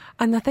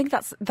 And I think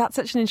that's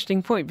such an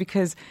interesting point,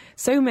 because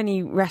so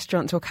many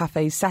restaurants or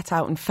cafes set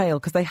out and fail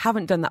because they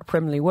haven't done that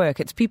preliminary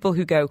work. It's people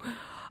who go,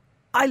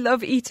 I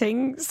love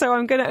eating, so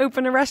I'm going to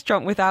open a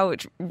restaurant,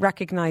 without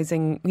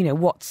recognising,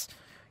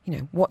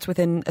 what's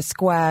within a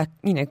square,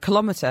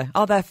 kilometre.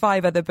 Are there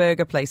 5 other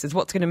burger places?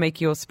 What's going to make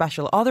yours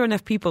special? Are there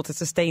enough people to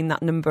sustain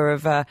that number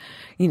of,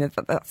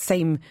 that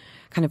same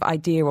kind of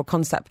idea or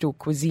concept or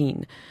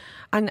cuisine?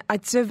 And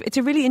it's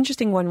a really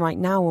interesting one right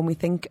now when we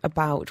think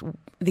about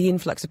the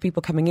influx of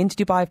people coming into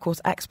Dubai. Of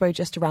course, Expo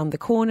just around the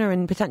corner,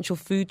 and potential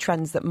food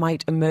trends that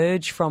might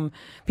emerge from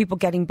people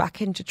getting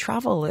back into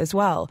travel as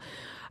well.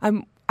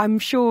 I'm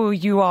sure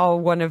you are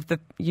one of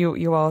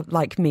you are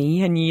like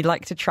me, and you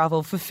like to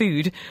travel for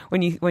food.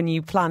 When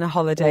you plan a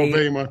holiday,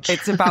 very much.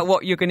 It's about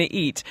what you're going to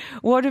eat.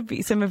 What have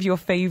been some of your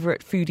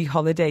favourite foodie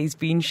holidays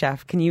been,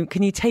 chef? Can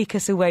you take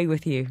us away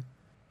with you?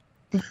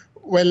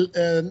 Well,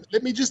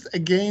 let me just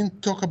again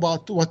talk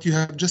about what you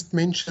have just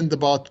mentioned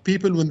about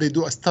people when they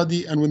do a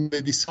study and when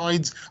they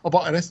decide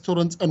about a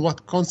restaurant and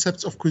what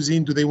concepts of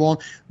cuisine do they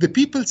want. The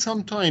people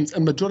sometimes,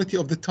 and majority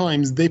of the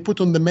times, they put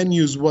on the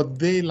menus what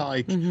they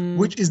like,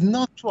 which is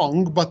not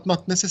wrong, but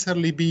not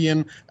necessarily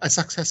being a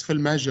successful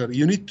measure.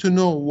 You need to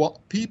know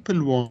what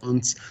people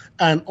want.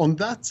 And on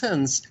that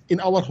sense, in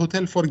our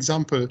hotel, for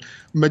example,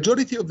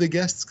 majority of the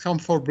guests come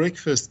for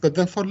breakfast, but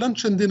then for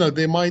lunch and dinner,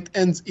 they might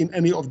end in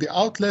any of the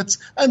outlets,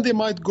 and they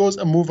might go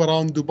and move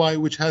around Dubai,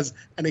 which has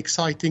an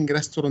exciting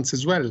restaurants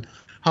as well.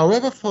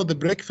 However, for the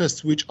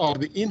breakfast, which are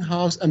the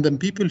in-house, and then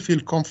people feel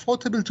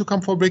comfortable to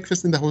come for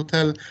breakfast in the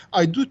hotel,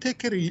 I do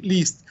take a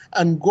list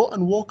and go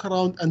and walk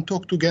around and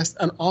talk to guests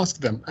and ask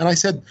them. And I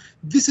said,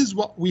 this is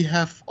what we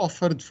have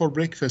offered for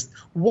breakfast.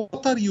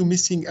 What are you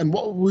missing and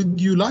what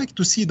would you like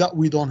to see that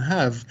we don't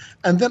have?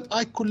 And then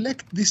I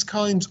collect these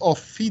kinds of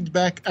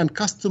feedback and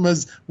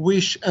customers'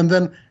 wish, and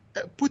then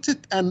put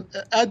it and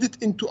add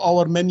it into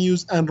our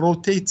menus and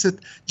rotates it,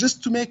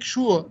 just to make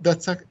sure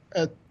that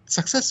a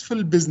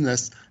successful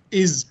business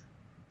is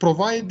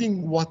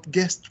providing what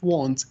guest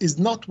wants is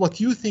not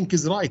what you think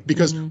is right,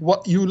 because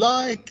what you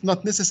like,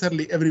 not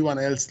necessarily everyone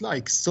else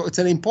likes. So it's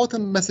an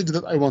important message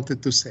that I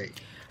wanted to say.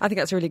 I think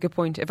that's a really good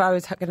point. If I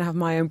was going to have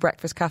my own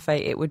breakfast cafe,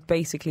 it would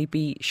basically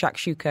be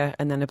shakshuka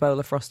and then a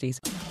bowl of Frosties.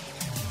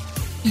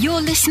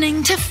 You're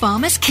listening to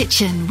Farmer's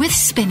Kitchen with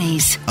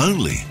Spinneys.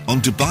 Only on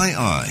Dubai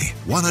Eye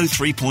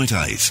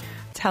 103.8.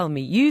 Tell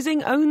me,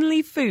 using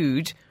only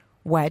food,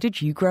 where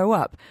did you grow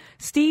up?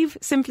 Steve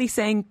simply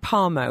saying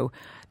Parmo.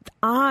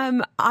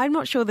 I'm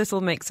not sure this will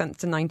make sense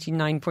to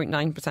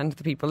 99.9% of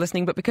the people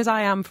listening, but because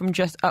I am from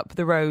just up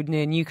the road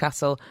near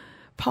Newcastle,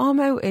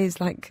 Parmo is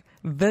like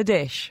the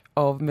dish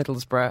of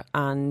Middlesbrough,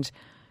 and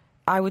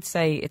I would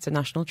say it's a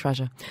national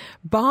treasure.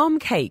 Barm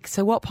cakes.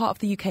 So what part of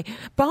the UK?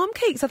 Barm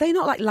cakes, are they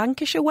not like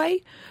Lancashire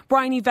way?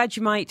 Briny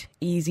Vegemite,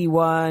 easy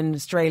one.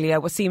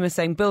 Australia. Wasima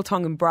saying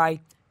biltong and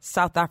brie.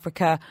 South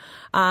Africa.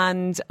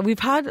 And we've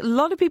had a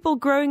lot of people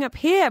growing up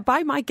here,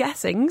 by my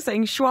guessing,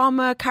 saying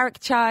shawarma, karak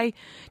chai,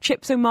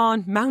 chips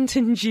Oman,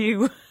 Mountain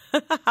Dew,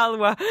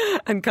 halwa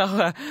and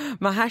kahwa.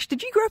 Mahesh,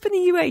 did you grow up in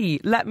the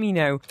UAE? Let me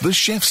know. The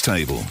Chef's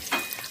Table.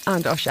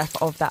 And our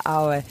chef of that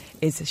hour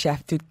is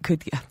Chef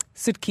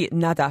Sudki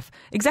Nadaf,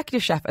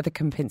 executive chef at the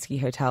Kempinski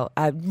Hotel,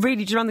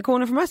 really just around the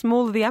corner from us,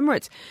 Mall of the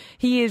Emirates.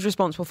 He is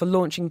responsible for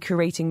launching,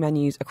 curating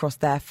menus across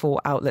their 4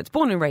 outlets.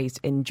 Born and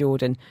raised in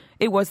Jordan,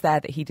 it was there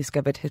that he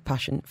discovered his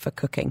passion for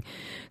cooking.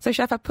 So,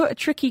 Chef, I put a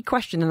tricky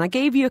question and I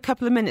gave you a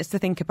couple of minutes to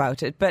think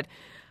about it, but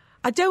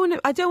I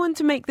don't want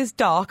to make this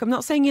dark. I'm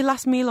not saying your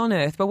last meal on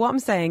earth, but what I'm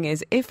saying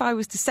is if I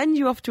was to send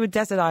you off to a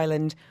desert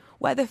island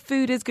where the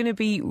food is going to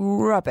be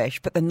rubbish,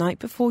 but the night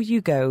before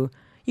you go,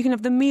 you can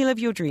have the meal of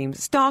your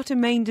dreams. Starter,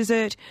 main,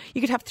 dessert. You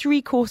could have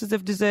 3 courses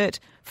of dessert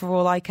for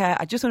all I care.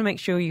 I just want to make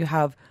sure you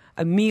have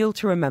a meal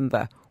to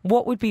remember.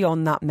 What would be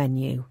on that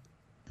menu?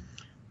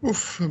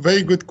 Oof,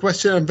 very good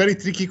question and very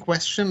tricky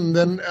question.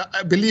 Then,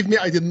 believe me,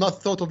 I did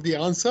not thought of the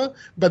answer.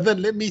 But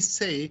then let me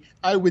say,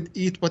 I would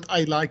eat what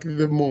I like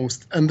the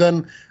most. And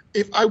then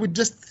if I would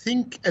just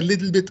think a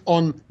little bit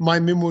on my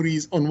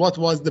memories on what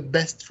was the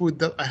best food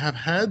that I have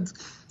had.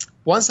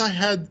 Once I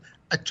had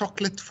a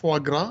chocolate foie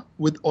gras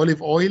with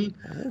olive oil.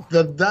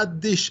 That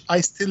dish,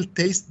 I still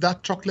taste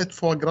that chocolate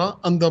foie gras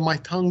under my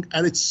tongue,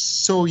 and it's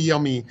so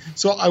yummy.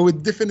 So I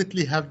would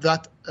definitely have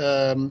that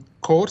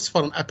course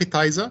for an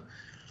appetizer.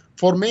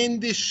 For main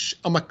dish,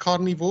 I'm a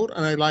carnivore,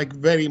 and I like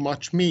very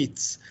much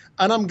meats.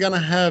 And I'm going to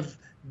have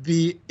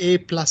the A+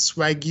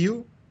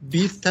 Wagyu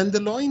beef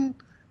tenderloin,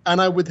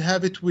 and I would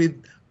have it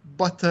with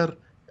butter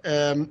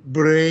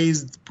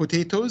braised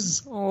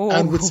potatoes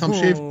and with some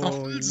shaved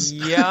truffles.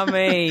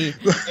 Yummy.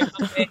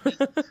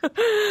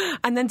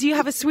 And then do you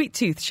have a sweet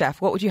tooth,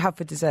 Chef? What would you have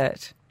for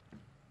dessert?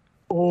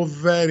 Oh,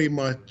 very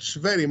much,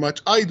 very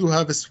much. I do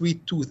have a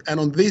sweet tooth. And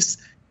on this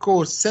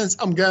course, since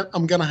I'm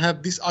gonna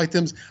have these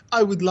items,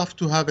 I would love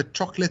to have a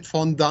chocolate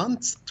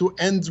fondant to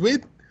end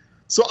with.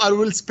 So I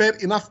will spare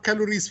enough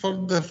calories for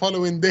the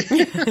following day.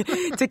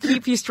 To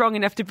keep you strong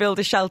enough to build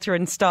a shelter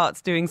and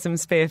start doing some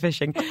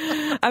spearfishing.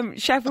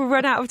 Chef, we'll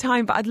run out of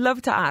time, but I'd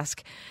love to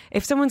ask,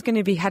 if someone's going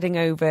to be heading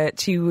over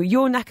to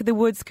your neck of the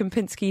woods,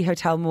 Kempinski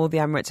Hotel Mall of the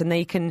Emirates, and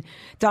they can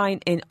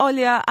dine in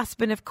Olia,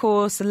 Aspen, of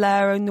course,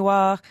 L'Air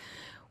Noir,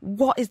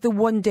 what is the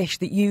one dish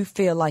that you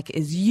feel like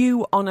is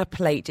you on a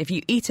plate? If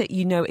you eat it,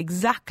 you know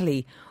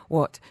exactly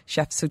what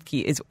Chef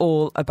Sudki is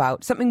all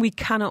about. Something we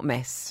cannot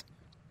miss.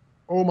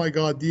 Oh my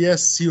God,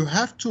 yes. You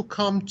have to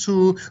come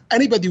to,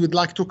 anybody would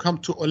like to come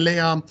to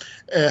Olea,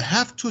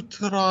 have to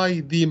try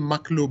the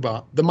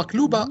makluba. The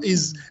makluba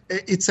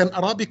it's an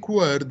Arabic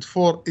word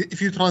for,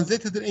 if you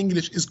translate it in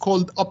English, is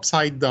called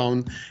upside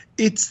down.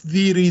 It's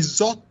the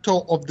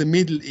risotto of the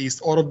Middle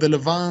East or of the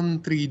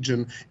Levant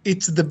region.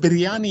 It's the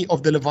biryani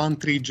of the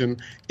Levant region.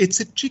 It's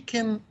a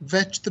chicken,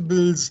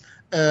 vegetables,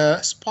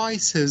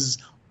 spices,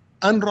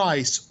 and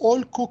rice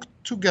all cooked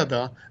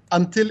together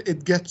until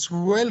it gets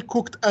well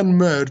cooked and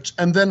merged,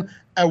 and then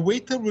a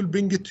waiter will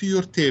bring it to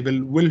your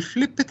table, will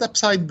flip it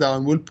upside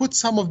down, will put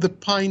some of the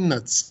pine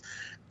nuts,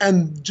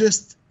 and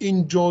just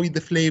enjoy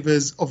the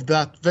flavors of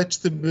that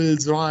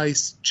vegetables,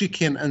 rice,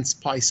 chicken, and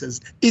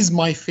spices. Is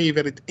my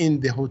favorite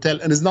in the hotel,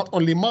 and it's not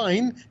only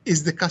mine,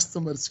 is the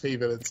customer's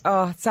favorite.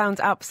 Oh, it sounds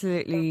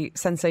absolutely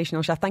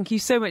sensational, Chef. Thank you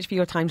so much for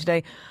your time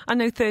today. I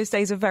know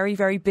Thursdays are very,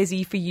 very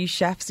busy for you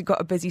chefs. You've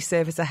got a busy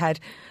service ahead,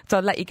 so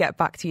I'll let you get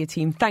back to your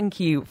team. Thank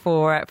you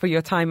for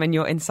your time and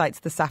your insights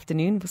this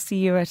afternoon. We'll see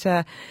you at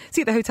the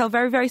hotel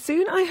very, very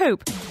soon, I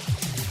hope.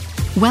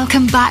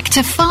 Welcome back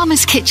to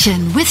Farmer's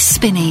Kitchen with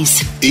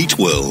Spinneys. Eat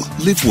well,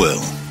 live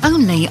well.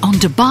 Only on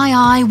Dubai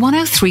Eye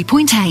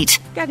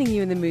 103.8. Getting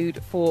you in the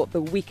mood for the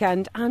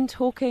weekend and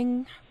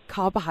talking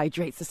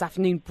carbohydrates this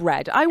afternoon.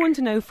 Bread. I want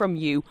to know from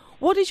you,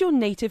 what is your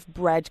native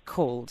bread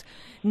called?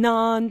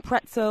 Naan,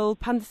 pretzel,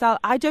 pandesal?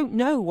 I don't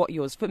know what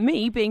yours. For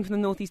me, being from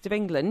the northeast of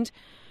England,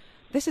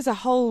 this is a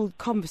whole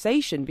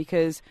conversation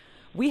because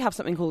we have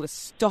something called a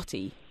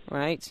stotty,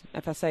 right?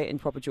 If I say it in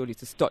proper Geordie,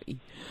 it's a stotty.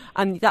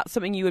 And that's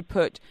something you would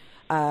put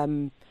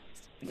kind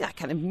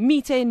of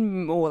meat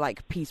in, or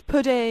like peas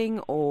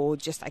pudding, or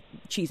just like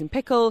cheese and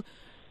pickle.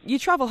 You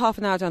travel half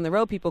an hour down the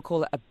road, people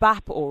call it a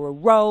bap or a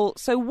roll.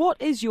 So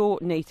what is your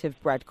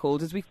native bread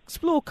called? As we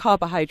explore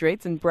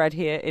carbohydrates and bread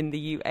here in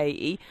the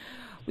UAE,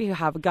 we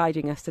have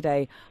guiding us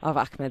today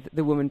Arva Ahmed,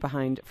 the woman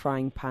behind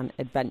Frying Pan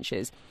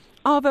Adventures.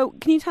 Arva,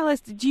 can you tell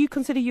us, do you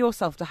consider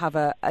yourself to have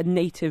a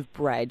native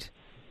bread?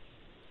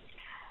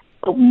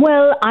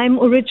 Well, I'm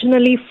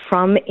originally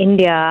from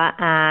India,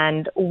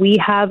 and we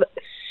have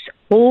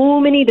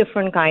so many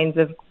different kinds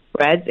of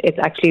breads. It's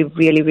actually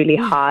really, really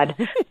hard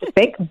to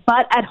pick.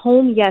 But at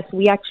home, yes,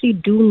 we actually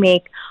do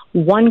make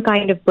one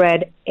kind of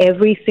bread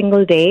every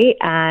single day,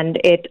 and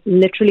it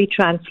literally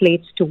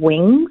translates to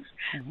wings.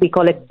 We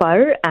call it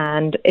par,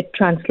 and it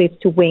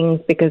translates to wings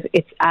because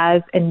it's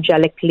as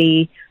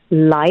angelically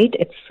light.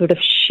 It's sort of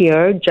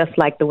sheer, just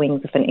like the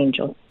wings of an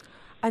angel.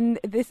 And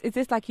is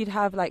this like you'd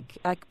have like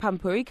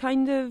pampuri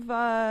kind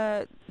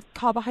of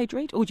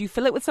carbohydrate, or do you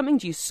fill it with something?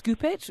 Do you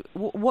scoop it?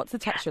 What's the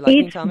texture like?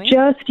 Can you tell me? It's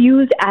just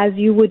used as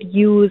you would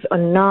use a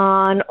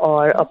naan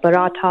or a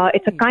paratha.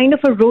 It's a kind of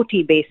a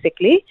roti,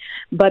 basically,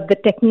 but the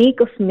technique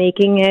of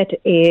making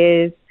it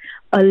is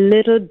a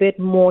little bit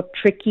more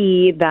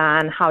tricky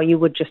than how you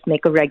would just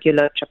make a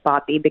regular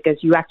chapati, because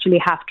you actually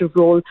have to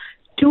roll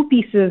two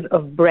pieces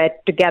of bread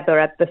together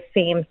at the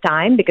same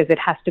time, because it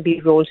has to be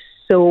rolled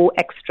so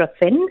extra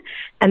thin.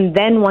 And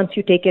then once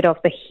you take it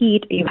off the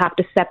heat, you have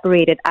to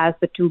separate it as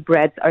the two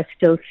breads are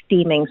still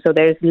steaming. So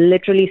there's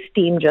literally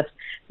steam just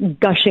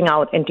gushing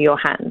out into your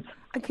hands.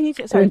 Can you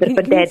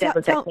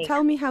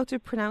tell me how to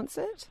pronounce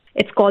it?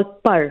 It's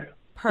called par.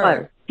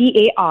 Par.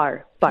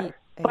 P-A-R. Par.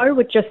 Par,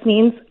 which just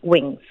means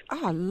wings.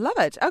 Oh, I love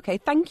it. Okay,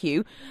 thank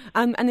you.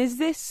 And is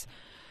this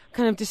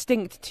kind of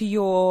distinct to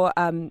your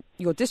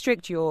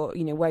district,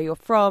 where you're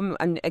from?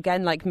 And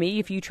again, like me,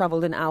 if you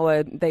travelled an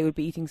hour, they would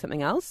be eating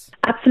something else?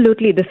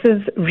 Absolutely. This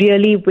is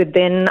really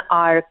within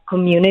our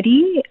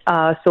community.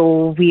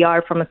 So we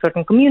are from a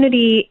certain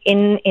community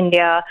in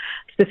India.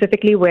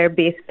 Specifically, we're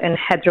based in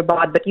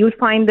Hyderabad, but you'll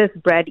find this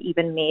bread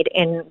even made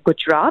in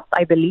Gujarat,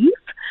 I believe.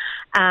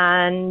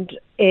 And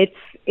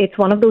it's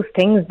one of those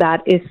things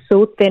that is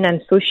so thin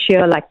and so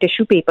sheer, like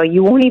tissue paper.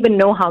 You won't even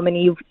know how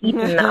many you've eaten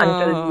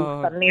until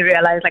you suddenly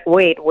realize, like,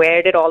 wait,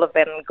 where did all of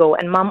them go?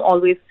 And Mom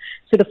always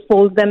sort of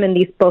folds them in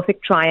these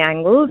perfect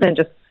triangles and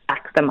just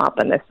stacks them up,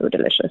 and they're so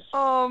delicious.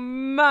 Oh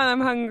man,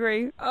 I'm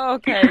hungry.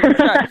 Okay,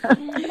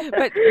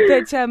 but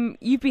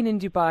you've been in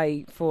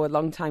Dubai for a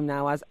long time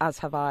now, as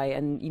have I,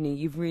 and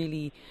you've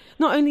really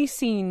not only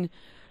seen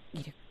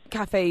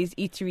cafes,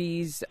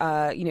 eateries,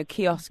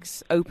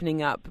 kiosks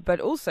opening up, but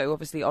also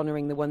obviously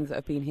honouring the ones that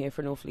have been here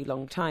for an awfully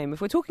long time.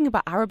 If we're talking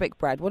about Arabic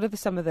bread, what are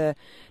some of the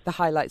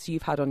highlights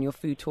you've had on your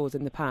food tours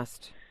in the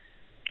past?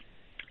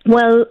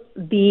 Well,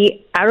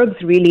 the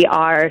Arabs really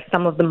are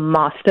some of the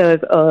masters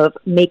of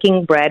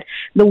making bread.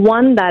 The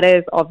one that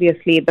is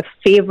obviously the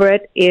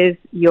favorite is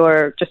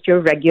your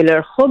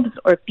regular khubz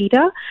or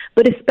pita,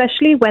 but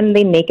especially when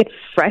they make it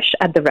fresh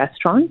at the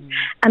restaurant.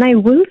 And I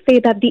will say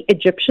that the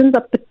Egyptians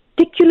are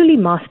particularly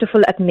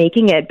masterful at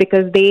making it,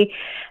 because the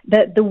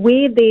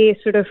way they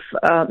sort of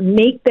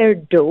make their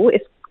dough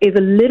is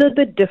a little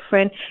bit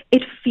different.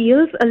 It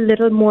feels a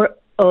little more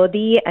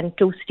earthy and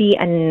toasty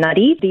and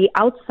nutty. The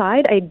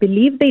outside, I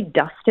believe they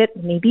dust it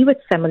maybe with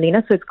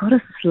semolina, so it's got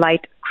a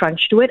slight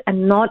crunch to it,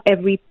 and not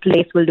every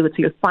place will do it. So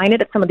you'll find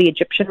it at some of the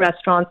Egyptian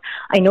restaurants.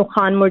 I know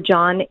Khan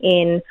Murjan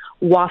in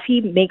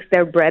Wafi makes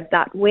their bread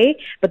that way,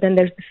 but then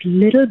there's this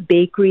little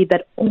bakery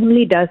that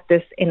only does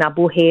this in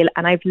Abu Hail,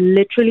 and I've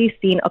literally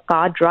seen a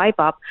car drive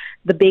up.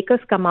 The bakers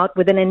come out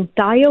with an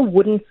entire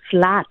wooden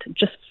slat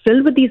just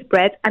filled with these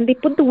breads, and they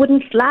put the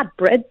wooden slat,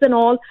 breads and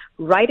all,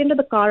 right into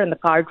the car, and the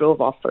car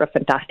drove off for a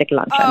fantastic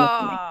lunch.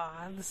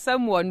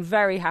 Someone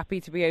very happy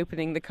to be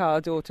opening the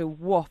car door to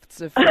wafts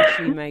of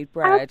freshly made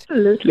bread.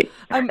 Absolutely.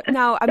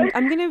 Now,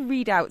 I'm going to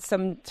read out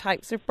some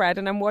types of bread,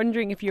 and I'm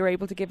wondering if you're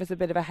able to give us a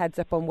bit of a heads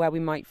up on where we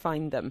might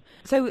find them.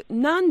 So,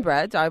 naan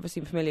bread, I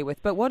obviously am familiar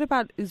with, but what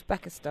about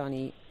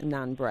Uzbekistani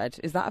naan bread?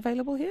 Is that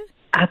available here?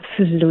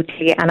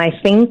 Absolutely. And I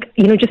think,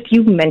 just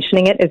you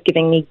mentioning it is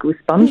giving me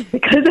goosebumps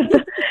because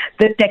of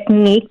the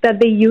technique that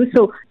they use.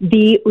 So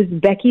the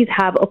Uzbekis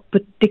have a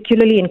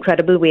particularly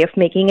incredible way of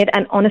making it.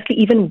 And honestly,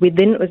 even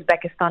within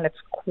Uzbekistan, it's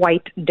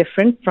quite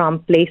different from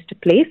place to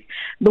place.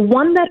 The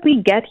one that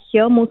we get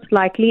here most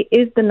likely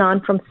is the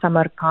naan from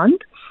Samarkand.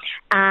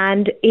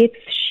 And it's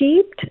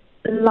shaped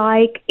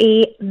like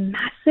a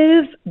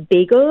massive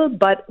bagel,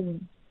 but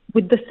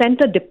with the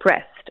center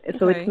depressed.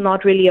 So It's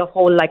not really a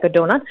hole like a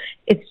donut.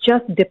 It's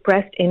just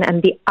depressed in,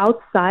 and the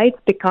outsides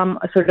become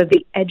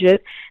the edges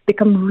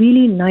become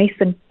really nice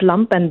and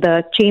plump, and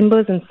the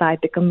chambers inside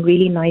become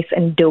really nice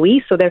and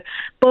doughy. So they're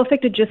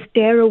perfect to just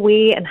tear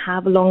away and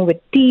have along with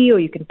tea, or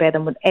you can pair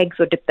them with eggs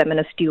or dip them in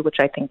a stew,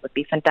 which I think would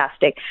be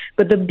fantastic.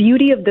 But the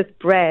beauty of this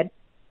bread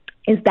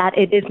is that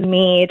it is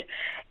made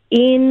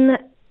in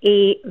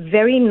a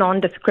very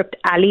nondescript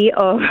alley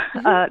of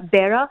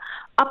Dera,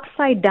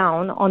 upside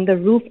down on the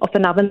roof of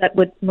an oven that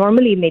would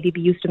normally maybe be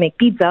used to make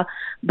pizza,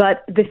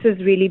 but this is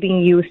really being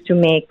used to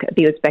make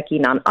the Uzbeki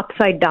naan,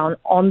 upside down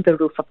on the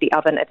roof of the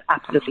oven. It's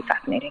absolutely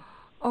fascinating.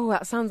 Oh,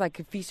 that sounds like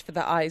a feast for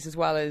the eyes as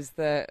well as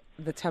the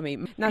tummy.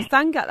 Now,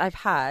 Sangak I've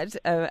had,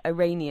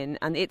 Iranian,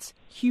 and it's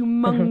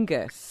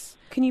humongous.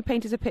 Can you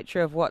paint us a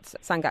picture of what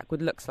Sangak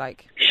would look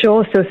like?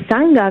 Sure. So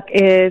Sangak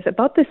is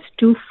about this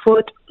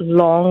 2-foot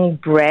long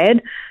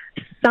bread,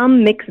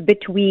 some mix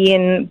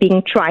between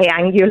being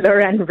triangular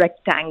and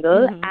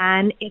rectangle,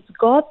 and it's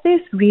got this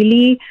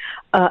really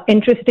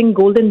interesting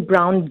golden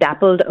brown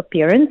dappled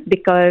appearance,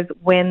 because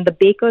when the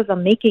bakers are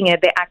making it,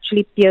 they're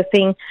actually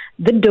piercing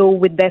the dough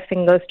with their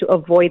fingers to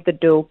avoid the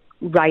dough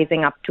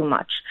rising up too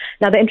much.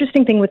 Now, the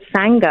interesting thing with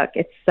Sangak,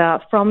 it's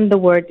from the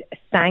word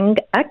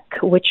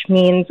Sangak, which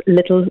means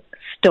little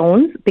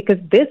stones, because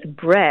this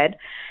bread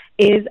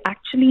is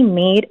actually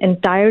made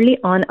entirely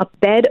on a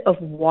bed of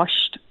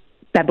washed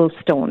pebble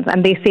stones.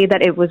 And they say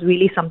that it was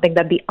really something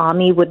that the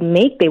army would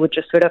make. They would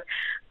just sort of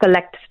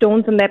collect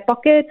stones in their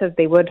pockets as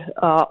they would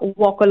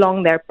walk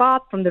along their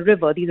path from the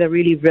river. These are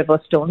really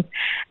river stones.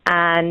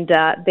 And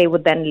they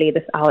would then lay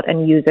this out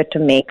and use it to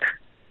make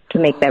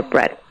their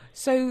bread.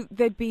 So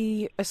there'd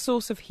be a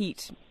source of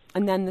heat,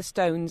 and then the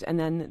stones, and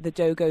then the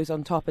dough goes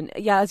on top. And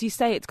yeah, as you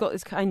say, it's got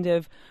this kind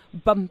of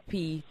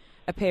bumpy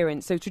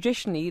appearance. So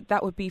traditionally,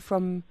 that would be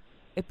from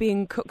it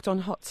being cooked on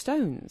hot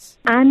stones.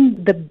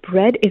 And the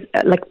bread is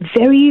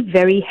very,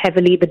 very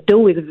heavily, the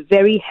dough is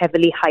very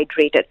heavily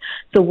hydrated.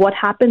 So what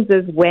happens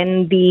is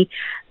when the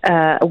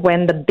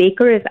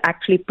baker is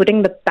actually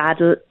putting the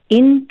paddle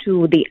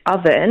into the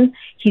oven,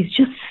 he's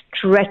just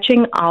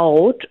stretching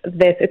out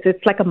this.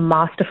 It's like a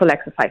masterful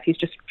exercise. He's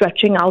just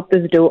stretching out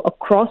this dough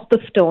across the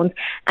stones,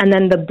 and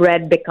then the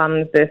bread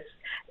becomes this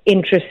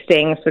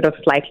interesting, sort of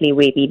slightly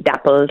wavy,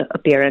 dappled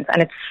appearance.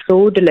 And it's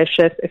so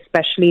delicious,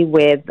 especially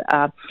with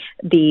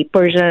the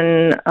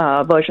Persian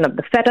version of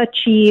the feta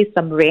cheese,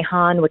 some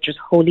rehan, which is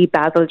holy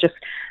basil. Just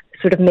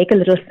sort of make a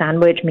little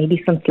sandwich,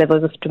 maybe some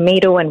slivers of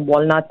tomato and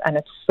walnuts, and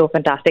it's so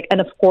fantastic. And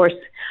of course,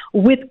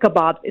 with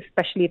kebabs,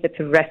 especially if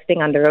it's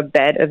resting under a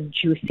bed of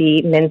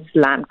juicy minced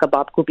lamb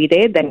kebab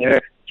kubide, then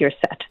you're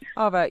set.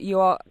 Ava, you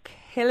are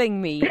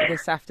killing me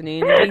this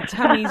afternoon. My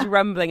tummy's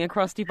rumbling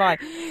across Dubai.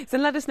 So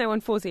let us know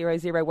on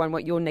 4001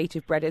 what your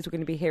native bread is. We're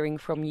going to be hearing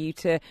from you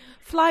to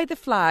fly the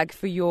flag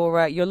for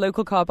your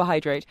local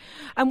carbohydrate.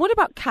 And what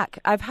about Kak?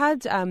 I've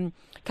had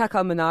Kak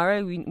Al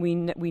Manara. We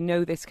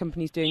know this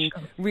company's doing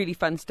really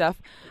fun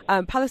stuff.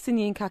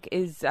 Palestinian Kak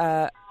is,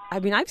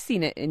 I've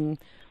seen it in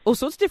all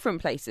sorts of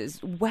different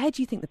places. Where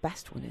do you think the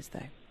best one is,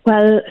 though?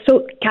 Well,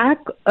 so Kak,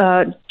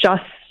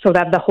 just so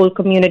that the whole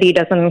community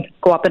doesn't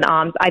go up in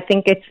arms, I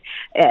think it's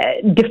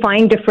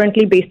defined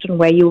differently based on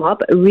where you are.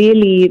 But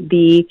really,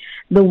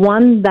 the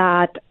one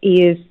that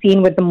is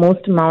seen with the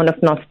most amount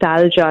of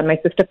nostalgia, and my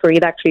sister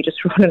Fareed actually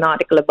just wrote an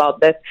article about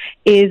this,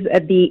 is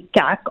the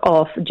Kak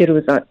of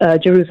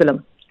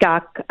Jerusalem.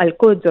 Kak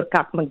Al-Quds or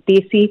Kak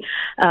Maqdisi,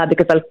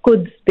 because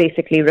Al-Quds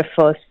basically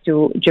refers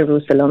to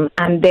Jerusalem.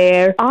 And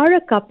there are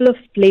a couple of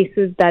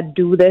places that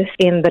do this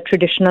in the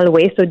traditional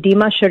way. So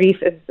Dima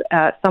Sharif is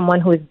someone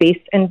who is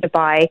based in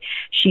Dubai.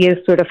 She is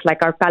sort of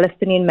like our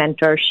Palestinian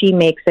mentor. She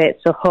makes it.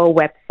 So her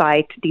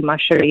website, Dima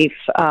Sharif,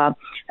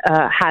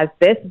 has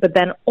this. But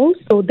then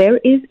also there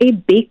is a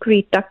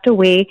bakery tucked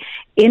away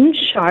in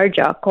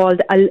Sharjah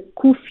called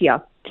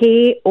Al-Kufya,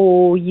 Koufya,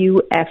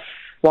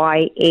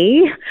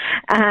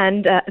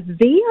 and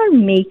they are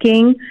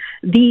making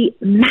the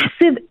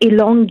massive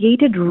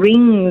elongated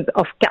rings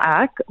of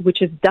Kak,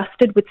 which is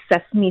dusted with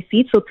sesame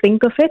seeds. So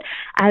think of it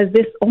as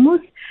this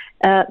almost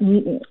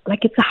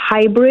like it's a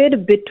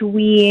hybrid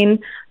between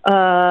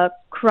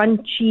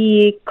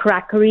crunchy,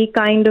 crackery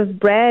kind of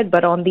bread,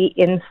 but on the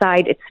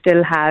inside it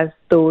still has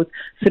those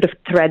sort of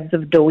threads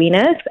of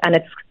doughiness, and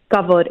it's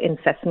covered in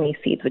sesame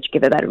seeds, which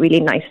give it that really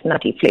nice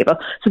nutty flavor.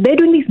 So they're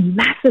doing these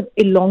massive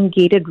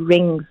elongated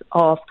rings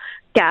of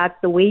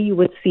Kak, the way you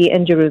would see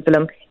in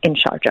Jerusalem, in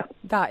Sharjah.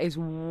 That is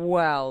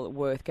well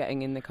worth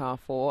getting in the car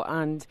for.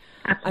 And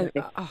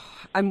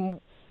I'm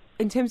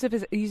in terms of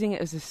using it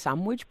as a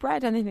sandwich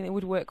bread, anything that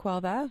would work well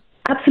there?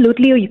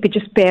 Absolutely, or you could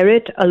just pair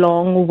it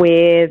along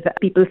with,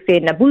 people say,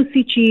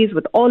 Nabulsi cheese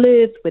with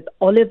olives, with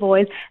olive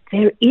oil.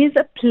 There is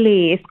a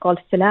place called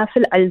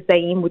Falafel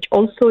Al-Zaim, which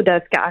also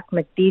does Kak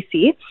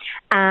Maqdisi,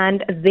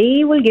 and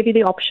they will give you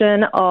the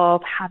option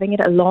of having it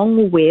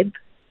along with,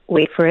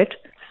 wait for it,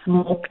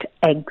 smoked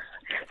eggs.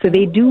 So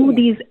they do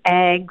these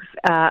eggs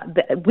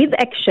with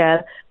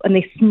eggshell, and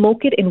they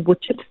smoke it in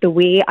wood chips the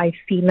way I've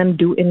seen them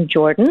do in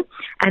Jordan.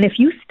 And if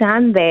you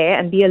stand there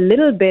and be a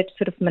little bit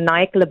sort of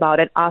maniacal about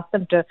it, ask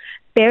them to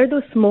pair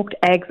those smoked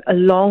eggs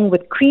along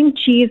with cream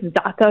cheese,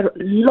 za'atar,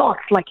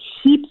 lots, like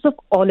heaps of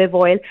olive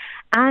oil.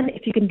 And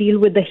if you can deal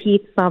with the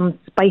heat, some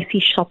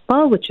spicy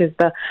shatta, which is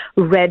the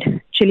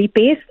red chili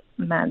paste.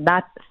 Man,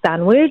 that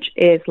sandwich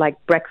is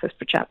like breakfast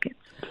for champions.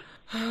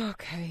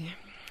 Okay.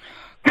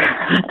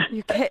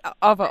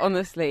 Ava,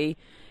 honestly,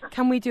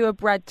 can we do a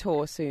bread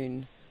tour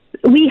soon?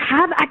 We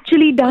have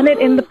actually done it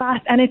in the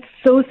past, and it's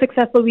so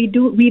successful.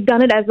 We've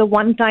done it as a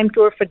one-time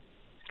tour for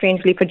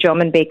strangely for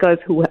German bakers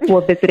who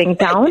were visiting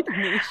town.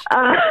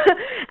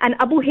 And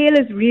Abu Hail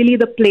is really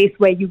the place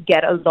where you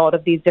get a lot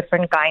of these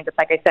different kinds of,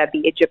 like I said,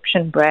 the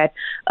Egyptian bread,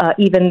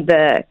 even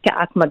the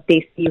Ka'ak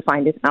Desi you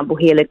find it in Abu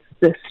Hail.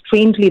 It's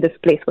strangely this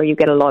place where you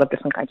get a lot of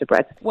different kinds of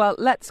bread. Well,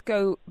 let's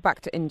go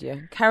back to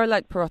India.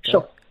 Kerala Parota.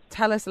 Sure.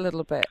 Tell us a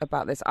little bit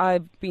about this.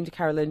 I've been to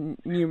Kerala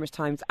numerous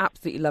times,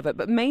 absolutely love it,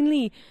 but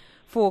mainly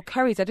for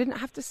curries. I didn't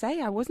have to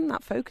say I wasn't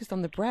that focused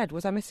on the bread.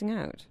 Was I missing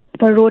out?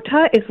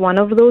 Parota is one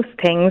of those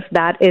things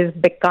that is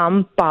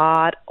become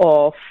part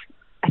of,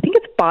 I think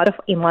it's part of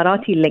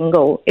Emirati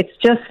lingo. It's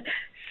just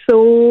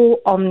so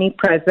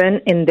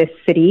omnipresent in this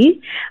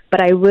city.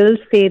 But I will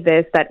say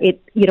this, that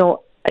it,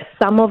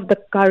 some of the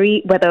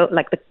curry, whether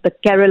like the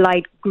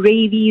Keralite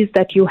gravies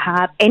that you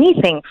have,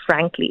 anything,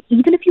 frankly,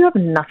 even if you have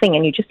nothing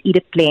and you just eat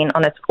it plain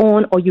on its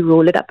own or you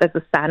roll it up as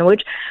a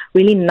sandwich,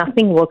 really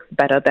nothing works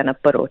better than a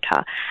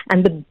parota.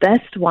 And the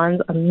best ones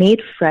are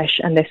made fresh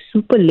and they're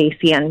super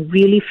lacy and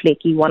really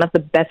flaky. One of the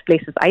best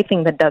places I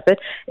think that does it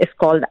is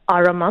called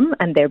Aramam,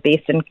 and they're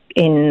based in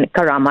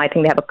Karama. I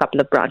think they have a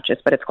couple of branches,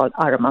 but it's called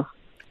Aramam.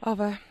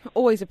 Ava,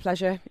 always a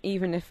pleasure,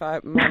 even if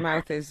my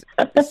mouth is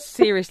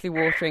seriously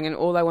watering and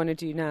all I want to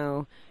do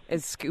now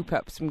is scoop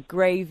up some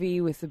gravy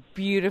with the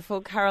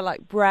beautiful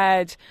Keralite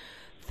bread.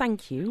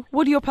 Thank you.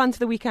 What are your plans for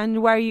the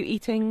weekend? Where are you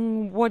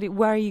eating?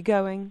 Where are you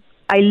going?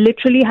 I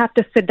literally have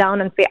to sit down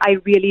and say, I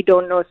really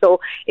don't know. So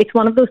it's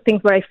one of those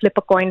things where I flip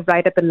a coin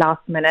right at the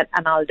last minute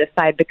and I'll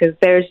decide, because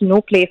there's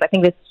no place. I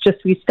think it's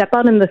just we step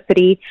out in the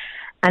city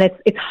and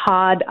it's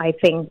hard, I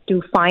think,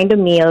 to find a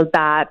meal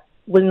that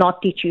will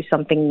not teach you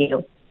something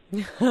new.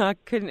 I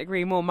couldn't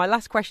agree more. My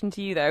last question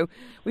to you, though.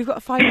 We've got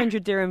a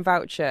 500 dirham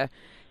voucher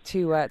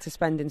to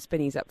spend in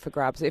Spinneys up for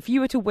grabs. If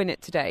you were to win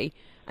it today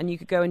and you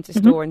could go into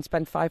store and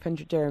spend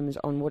 500 dirhams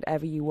on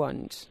whatever you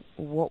want,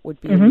 what would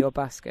be in your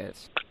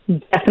basket?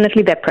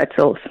 Definitely their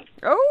pretzels.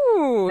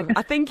 Oh,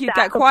 I think you'd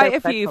get quite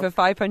a few for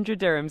 500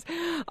 dirhams.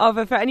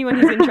 Ava, for anyone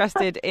who's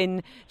interested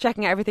in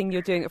checking out everything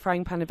you're doing at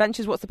Frying Pan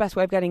Adventures, what's the best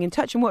way of getting in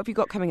touch and what have you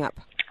got coming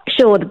up?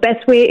 Sure. The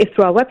best way is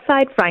through our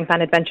website,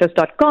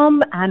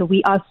 fryingpanadventures.com, and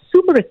we are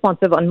super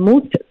responsive on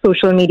most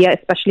social media,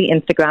 especially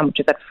Instagram, which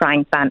is at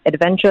Frying Pan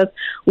Adventures.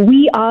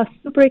 We are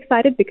super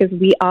excited because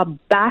we are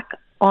back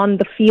on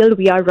the field.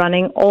 We are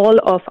running all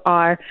of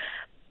our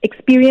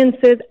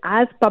experiences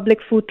as public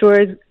food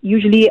tours,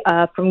 usually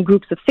from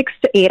groups of 6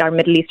 to 8, our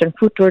Middle Eastern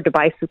food tour,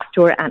 Dubai Souks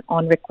tour, and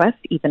on request,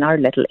 even our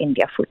Little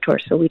India food tour.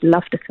 So we'd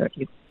love to serve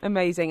you.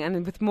 Amazing.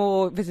 And with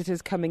more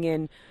visitors coming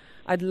in,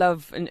 I'd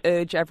love and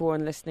urge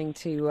everyone listening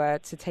to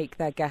take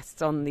their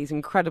guests on these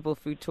incredible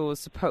food tours,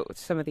 support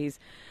some of these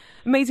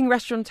amazing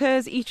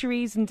restaurateurs,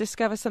 eateries, and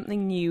discover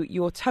something new.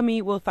 Your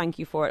tummy will thank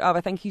you for it.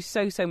 Ava, thank you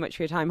so, so much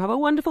for your time. Have a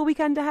wonderful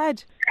weekend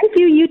ahead. Thank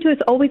you. You too.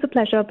 It's always a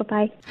pleasure.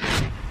 Bye-bye.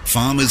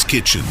 Farmer's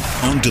Kitchen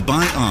on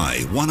Dubai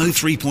Eye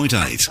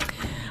 103.8.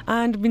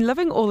 And I've been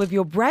loving all of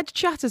your bread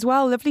chat as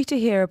well. Lovely to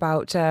hear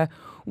about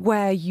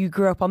where you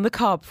grew up on the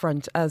carb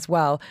front as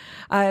well.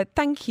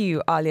 Thank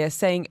you, Alia,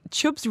 saying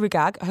Chub's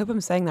Rigag, I hope I'm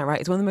saying that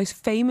right, is one of the most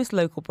famous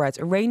local breads.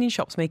 Iranian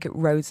shops make it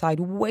roadside,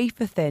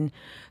 wafer thin,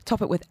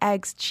 top it with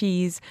eggs,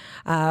 cheese,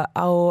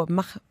 or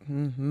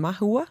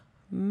mahua,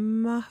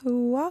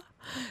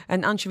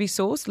 and anchovy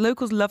sauce.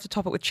 Locals love to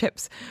top it with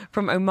chips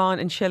from Oman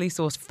and chili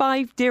sauce.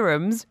 5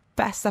 dirhams.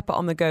 Best supper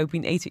on the go.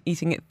 Been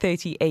eating it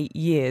 38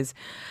 years.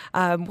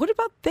 What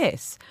about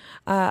this?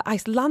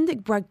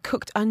 Icelandic bread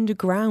cooked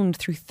underground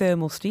through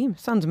thermal steam.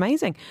 Sounds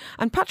amazing.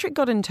 And Patrick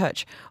got in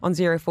touch on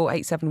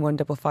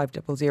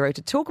 048715500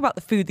 to talk about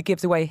the food that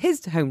gives away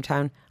his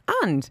hometown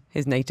and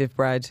his native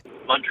bread.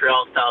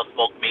 Montreal-style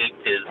smoked meat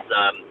is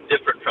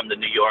different from the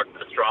New York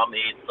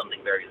pastrami. It's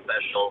something very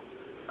special.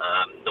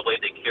 The way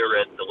they cure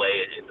it, the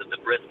way the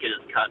brisket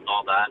is cut and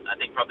all that. I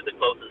think probably the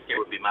closest here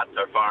would be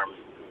Matsar Farms,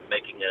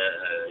 making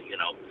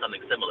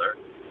something similar,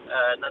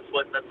 and that's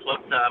what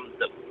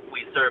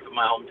we serve in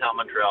my hometown,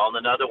 Montreal. And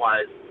then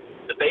otherwise,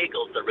 the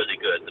bagels are really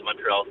good. The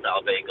Montreal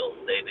style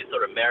bagels, they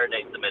sort of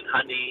marinate them in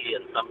honey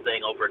and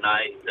something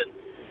overnight, and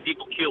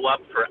people queue up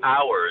for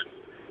hours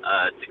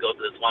to go to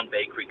this one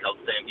bakery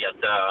called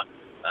Saint-Viata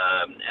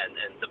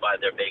and to buy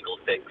their bagel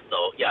fix.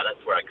 So yeah,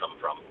 that's where I come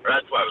from, or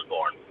that's where I was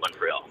born,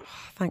 Montreal.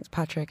 Thanks,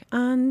 Patrick.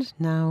 And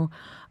now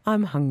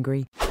I'm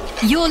hungry.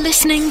 You're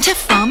listening to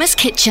Farmer's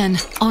Kitchen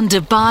on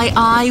Dubai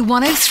Eye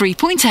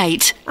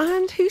 103.8.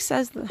 And who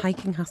says that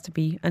hiking has to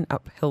be an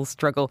uphill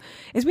struggle?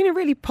 It's been a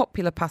really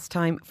popular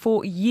pastime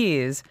for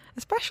years,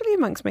 especially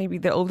amongst maybe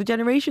the older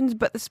generations,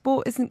 but the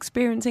sport is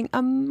experiencing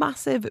a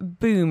massive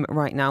boom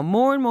right now.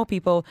 More and more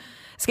people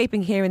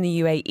escaping here in the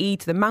UAE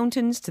to the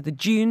mountains, to the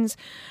dunes,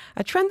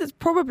 a trend that's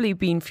probably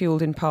been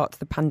fueled in part to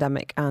the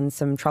pandemic and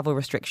some travel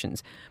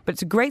restrictions. But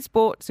it's a great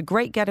sport, it's a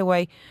great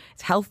getaway,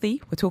 it's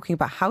healthy. We're talking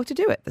about how to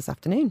do it this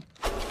afternoon.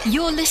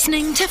 You're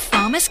listening to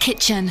Farmer's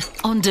Kitchen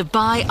on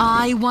Dubai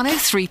Eye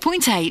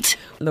 103.8.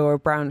 Laura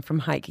Brown from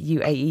Hike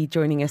UAE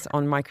joining us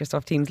on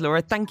Microsoft Teams.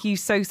 Laura, thank you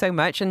so, so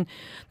much. And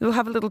we'll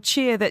have a little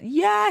cheer that,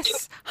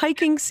 yes,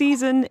 hiking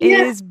season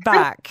is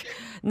back.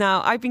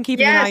 Now, I've been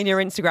keeping an eye on your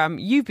Instagram.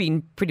 You've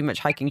been pretty much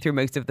hiking through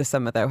most of the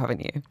summer, though,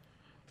 haven't you?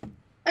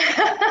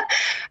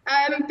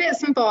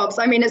 Bits and bobs.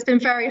 I mean, it's been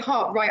very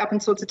hot right up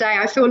until today.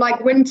 I feel like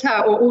winter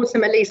or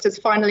autumn at least has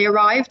finally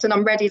arrived, and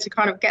I'm ready to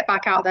kind of get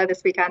back out there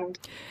this weekend.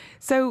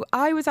 So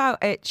I was out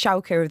at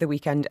Schalke over the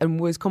weekend and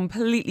was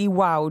completely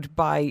wowed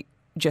by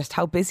just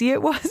how busy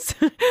it was.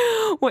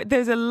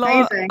 There's a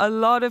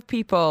lot of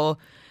people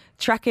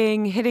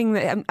trekking, hitting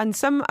and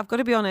some, I've got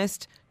to be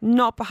honest,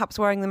 not perhaps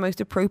wearing the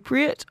most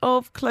appropriate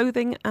of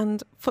clothing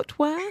and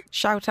footwear.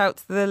 Shout out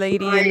to the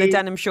lady in the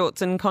denim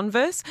shorts and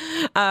Converse.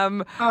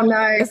 Oh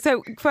no.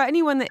 So for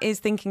anyone that is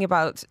thinking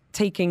about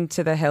taking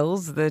to the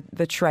hills,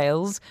 the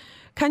trails,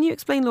 can you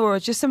explain, Laura,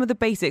 just some of the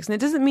basics? And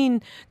it doesn't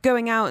mean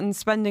going out and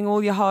spending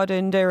all your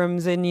hard-earned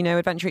dirhams in,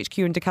 Adventure HQ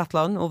and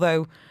Decathlon,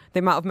 although the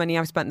amount of money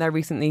I've spent there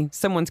recently,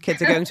 someone's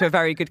kids are going to a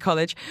very good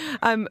college.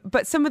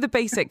 But some of the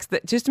basics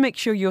that just to make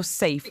sure you're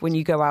safe when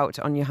you go out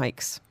on your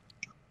hikes.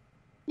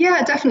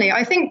 Yeah, definitely.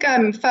 I think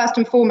first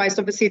and foremost,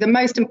 obviously, the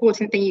most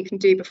important thing you can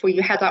do before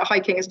you head out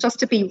hiking is just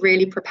to be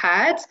really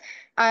prepared.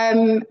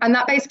 And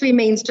that basically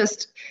means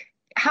just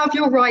have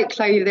your right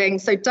clothing.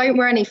 So don't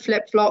wear any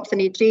flip-flops,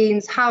 any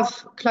jeans.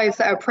 Have clothes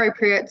that are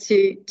appropriate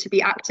to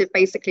be active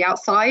basically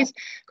outside,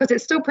 because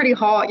it's still pretty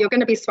hot. You're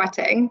going to be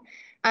sweating.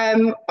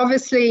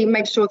 Obviously,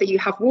 make sure that you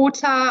have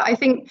water. I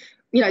think,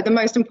 the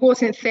most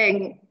important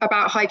thing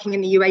about hiking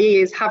in the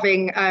UAE is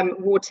having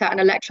water and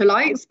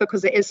electrolytes,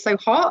 because it is so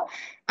hot.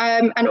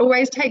 And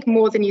always take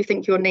more than you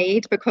think you'll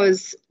need,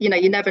 because, you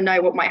never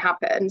know what might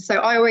happen. So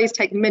I always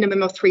take a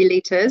minimum of 3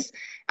 litres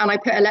and I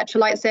put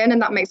electrolytes in,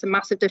 and that makes a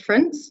massive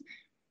difference.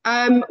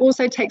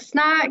 Also take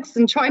snacks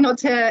and try not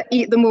to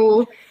eat them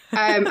all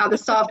at the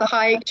start of the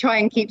hike. Try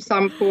and keep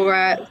some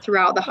for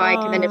throughout the hike.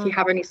 And then if you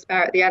have any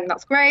spare at the end,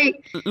 that's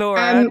great.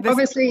 Laura,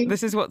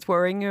 this is what's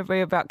worrying me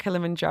about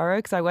Kilimanjaro,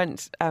 because I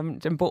went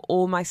and bought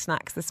all my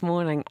snacks this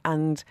morning,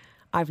 and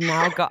I've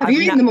now got... Have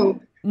you eaten them all?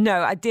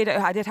 No, I did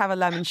have a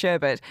lemon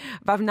sherbet,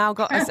 but I've now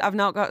got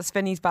a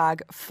Svenny's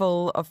bag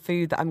full of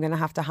food that I'm going to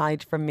have to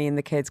hide from me and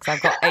the kids, because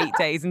I've got 8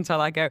 days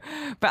until I go.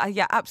 But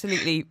yeah,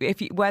 absolutely.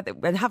 If you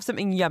have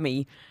something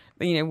yummy,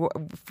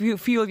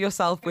 fuel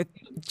yourself with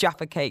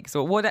Jaffa cakes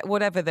or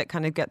whatever that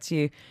kind of gets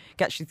you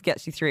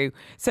through.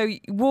 So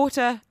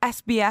water,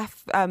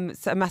 SPF,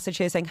 a message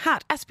here saying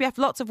hat, SPF,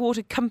 lots of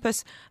water,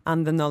 compass,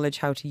 and the knowledge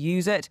how to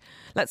use it.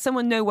 Let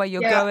someone know where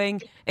you're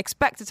going.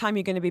 Expect the time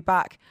you're going to be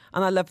back.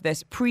 And I love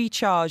this,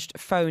 pre-charged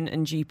phone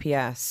and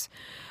GPS.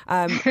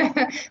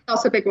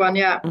 That's a big one,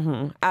 yeah.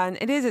 Mm-hmm. And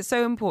it's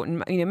so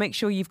important. Make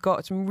sure you've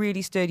got some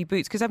really sturdy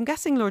boots, because I'm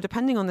guessing, Laura,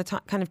 depending on the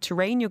kind of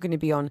terrain you're going to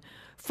be on,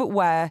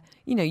 footwear,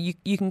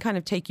 you can kind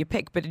of take your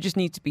pick, but it just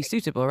needs to be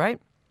suitable, right?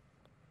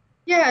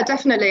 Yeah,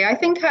 definitely. I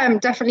think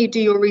definitely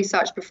do your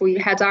research before you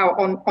head out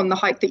on the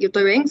hike that you're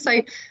doing.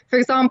 So, for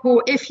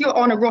example, if you're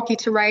on a rocky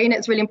terrain,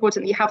 it's really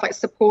important that you have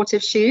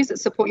supportive shoes that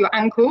support your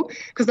ankle,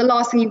 because the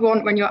last thing you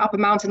want when you're up a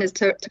mountain is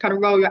to kind of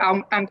roll your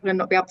ankle and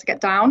not be able to get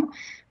down.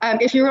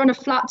 If you're on a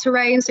flat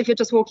terrain, so if you're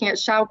just walking at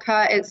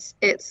Schalke,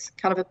 it's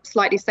kind of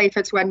slightly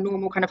safer to wear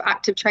normal kind of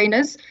active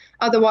trainers.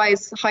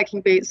 Otherwise,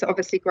 hiking boots are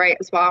obviously great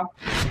as well.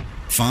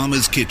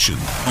 Farmer's Kitchen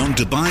on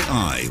Dubai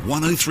Eye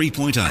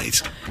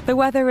 103.8. The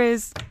weather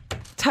is,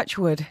 touch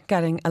wood,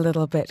 getting a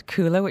little bit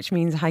cooler, which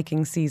means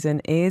hiking season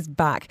is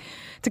back.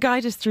 To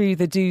guide us through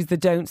the do's, the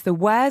don'ts, the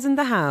wheres and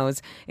the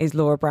hows is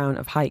Laura Brown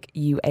of Hike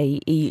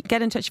UAE.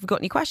 Get in touch if you've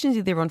got any questions,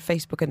 either on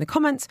Facebook in the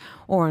comments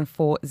or on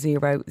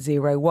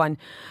 4001.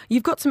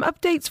 You've got some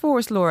updates for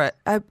us, Laura.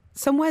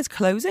 Somewhere's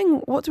closing.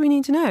 What do we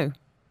need to know?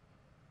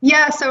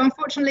 Yeah, so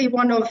unfortunately,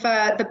 one of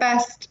the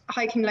best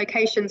hiking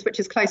locations, which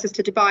is closest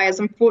to Dubai, is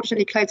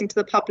unfortunately closing to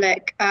the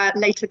public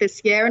later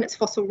this year, and it's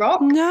Fossil Rock.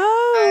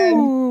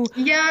 No!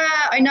 Yeah,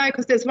 I know,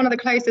 because it's one of the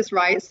closest,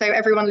 right? So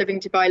everyone living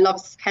in Dubai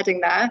loves heading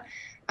there.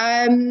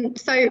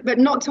 But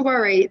not to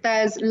worry,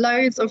 there's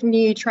loads of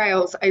new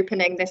trails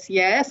opening this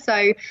year.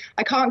 So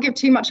I can't give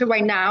too much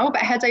away now,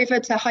 but head over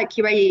to Hike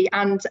UAE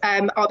and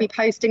I'll be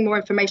posting more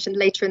information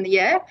later in the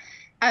year.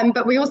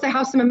 But we also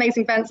have some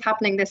amazing events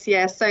happening this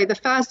year. So the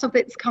first of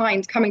its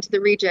kind coming to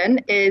the region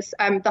is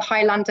the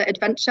Highlander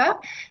Adventure.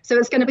 So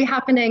it's going to be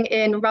happening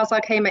in Ras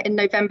Al Khaimah in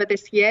November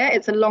this year.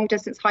 It's a long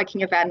distance hiking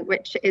event,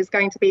 which is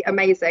going to be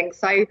amazing.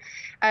 So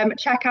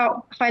check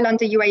out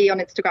Highlander UAE on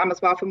Instagram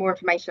as well for more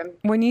information.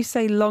 When you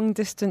say long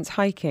distance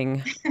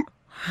hiking,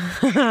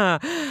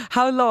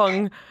 how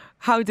long?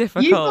 How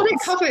difficult? You've got it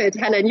covered,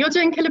 Helen. You're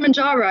doing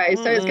Kilimanjaro,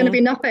 so it's going to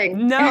be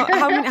nothing. No,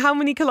 how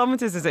many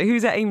kilometres is it?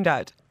 Who's it aimed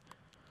at?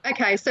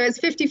 Okay, so it's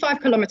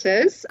 55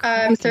 kilometres.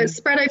 So it's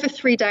spread over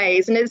 3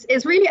 days, and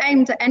it's really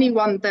aimed at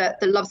anyone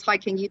that loves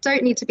hiking. You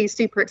don't need to be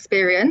super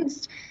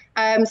experienced.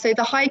 So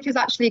the hike is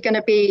actually going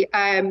to be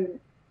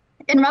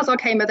in Ras Al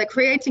Khaimah. They're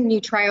creating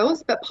new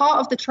trails, but part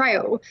of the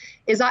trail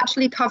is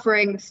actually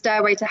covering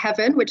Stairway to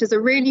Heaven, which is a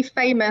really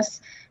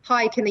famous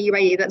hike in the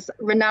UAE that's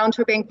renowned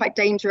for being quite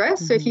dangerous.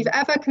 Mm-hmm. So if you've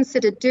ever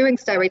considered doing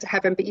Stairway to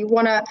Heaven, but you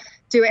want to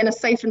do it in a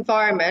safe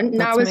environment,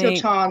 now is your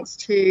chance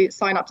to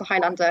sign up to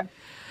Highlander.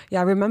 Yeah,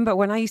 I remember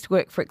when I used to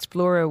work for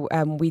Explorer,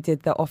 we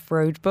did the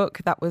off-road book.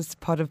 That was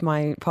part of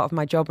my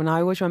job, and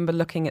I always remember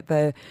looking at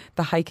the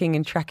hiking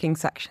and trekking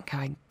section,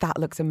 going, "That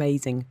looks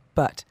amazing,"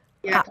 but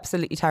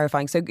absolutely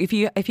terrifying. So if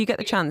you get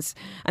the chance,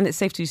 and it's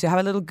safe to do so, have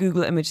a little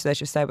Google image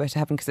search of Stairway to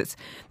Heaven, because it's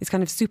these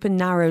kind of super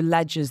narrow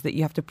ledges that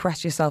you have to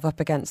press yourself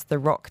up against the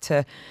rock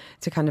to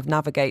kind of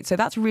navigate. So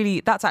that's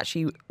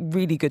actually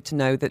really good to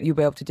know that you'll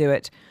be able to do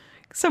it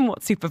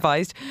somewhat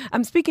supervised.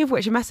 Speaking of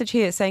which, a message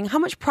here saying, how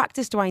much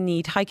practice do I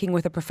need hiking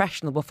with a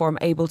professional before I'm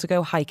able to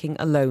go hiking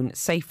alone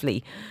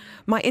safely?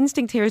 My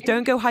instinct here is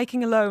don't go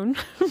hiking alone,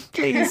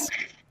 please.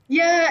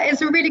 Yeah,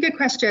 it's a really good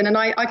question. And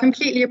I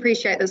completely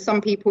appreciate that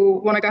some people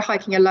want to go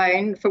hiking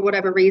alone for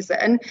whatever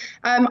reason.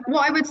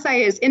 What I would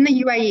say is in the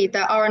UAE,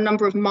 there are a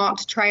number of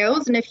marked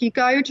trails. And if you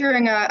go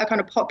during a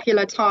kind of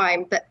popular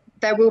time, that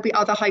there will be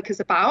other hikers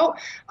about.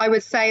 I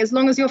would say as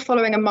long as you're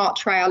following a marked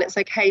trail, it's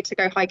okay to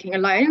go hiking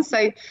alone.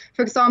 So,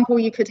 for example,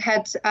 you could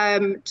head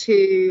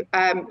to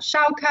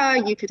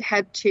Shalka, you could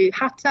head to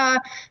Hatta.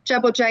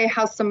 Jebel Jay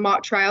has some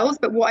marked trails,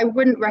 but what I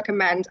wouldn't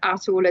recommend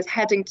at all is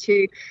heading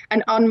to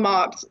an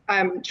unmarked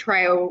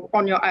trail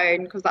on your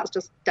own, because that's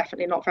just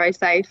definitely not very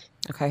safe.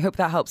 Okay, I hope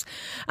that helps.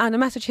 And a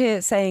message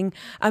here saying,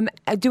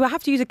 do I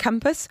have to use a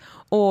compass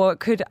or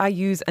could I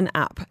use an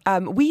app?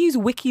 We use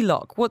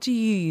Wikiloc. What do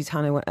you use,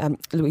 Hannah,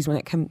 Louise,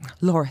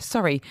 Laura,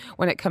 sorry,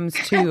 when it comes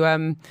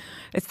to,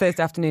 it's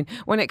Thursday afternoon,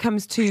 when it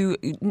comes to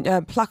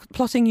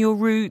plotting your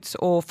routes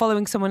or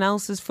following someone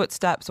else's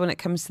footsteps when it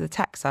comes to the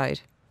tech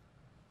side?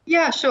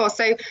 Yeah, sure.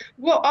 So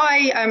what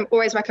I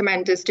always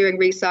recommend is doing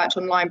research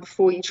online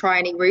before you try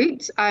any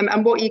route.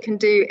 And what you can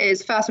do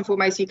is, first and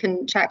foremost, you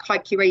can check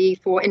Hike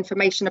UAE for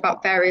information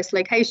about various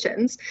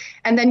locations.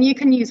 And then you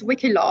can use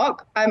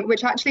Wikiloc,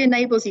 which actually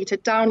enables you to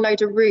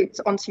download a route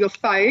onto your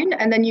phone,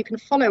 and then you can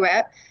follow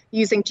it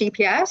using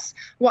GPS.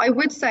 What I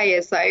would say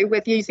is, though,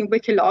 with using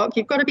Wikiloc,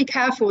 you've got to be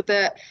careful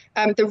that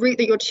the route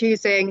that you're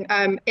choosing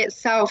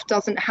itself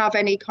doesn't have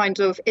any kind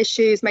of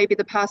issues. Maybe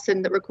the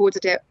person that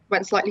recorded it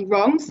went slightly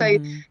wrong. So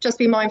just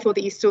be mindful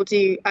that you still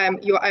do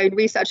your own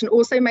research, and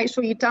also make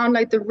sure you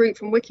download the route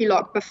from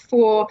Wikiloc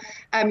before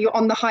you're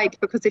on the hike,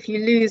 because if you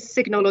lose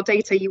signal or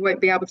data, you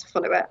won't be able to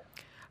follow it.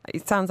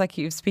 It sounds like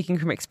you're speaking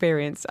from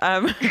experience.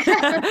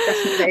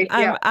 Definitely,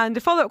 yeah. And a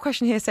follow-up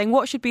question here saying,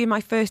 what should be in my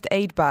first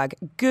aid bag?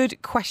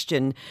 Good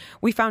question.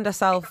 We found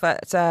ourselves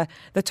at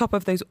the top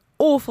of those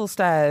awful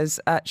stairs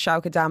at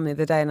Shalka Dam the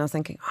other day, and I was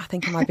thinking, I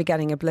think I might be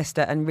getting a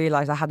blister, and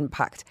realised I hadn't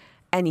packed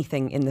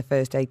anything in the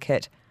first aid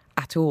kit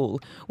at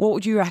all. What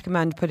would you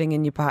recommend putting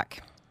in your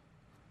pack?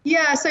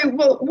 Yeah, so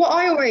what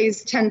I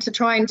always tend to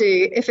try and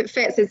do, if it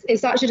fits,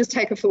 is actually just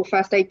take a full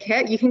first aid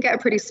kit. You can get a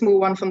pretty small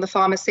one from the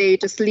pharmacy,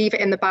 just leave it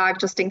in the bag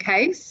just in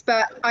case.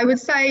 But I would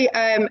say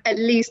at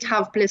least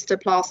have blister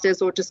plasters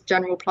or just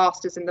general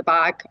plasters in the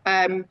bag.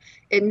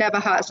 It never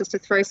hurts just to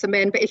throw some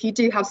in. But if you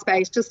do have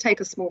space, just take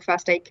a small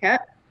first aid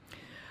kit.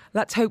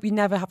 Let's hope you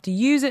never have to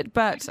use it.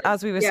 But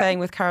as we were saying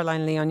with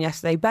Caroline Leon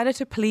yesterday, better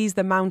to please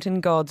the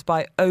mountain gods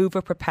by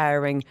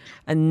over-preparing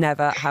and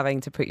never having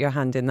to put your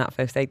hand in that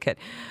first aid kit.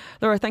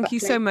 Laura, thank you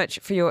so much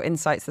for your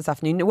insights this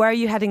afternoon. Where are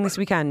you heading this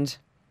weekend?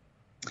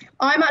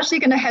 I'm actually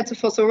going to head to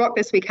Fossil Rock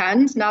this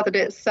weekend, now that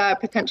it's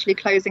potentially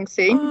closing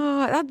soon.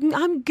 Oh,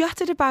 I'm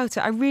gutted about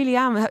it. I really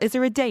am. Is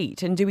there a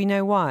date, and do we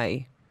know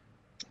why?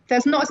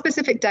 There's not a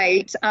specific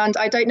date, and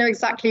I don't know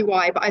exactly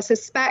why, but I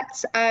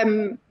suspect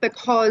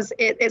because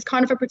it's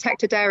kind of a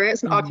protected area.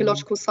 It's an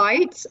archaeological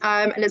site,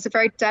 and it's a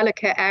very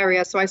delicate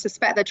area. So I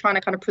suspect they're trying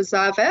to kind of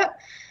preserve it.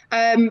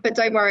 But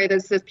don't worry,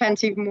 there's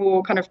plenty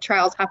more kind of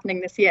trails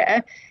happening this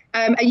year.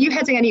 Are you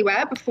heading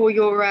anywhere before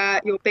your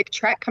big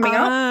trek coming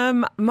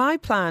up? My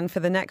plan for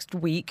the next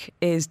week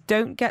is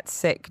don't get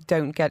sick,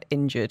 don't get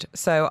injured.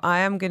 So I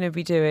am going to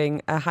be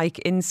doing a hike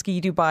in Ski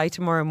Dubai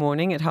tomorrow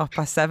morning at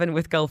 7:30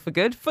 with Gulf for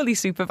Good, fully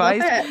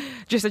supervised.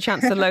 Just a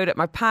chance to load up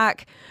my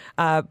pack,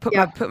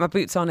 put my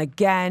boots on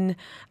again,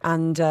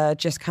 and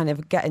just kind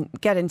of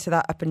get into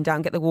that up and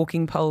down, get the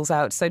walking poles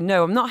out. So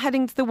no, I'm not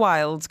heading to the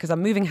wilds because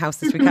I'm moving house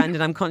this weekend,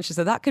 and I'm conscious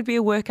that could be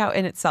a workout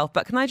in itself.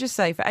 But can I just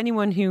say, for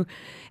anyone who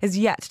is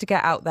yet to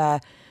get out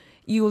there,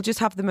 you will just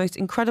have the most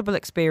incredible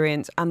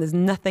experience, and there's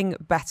nothing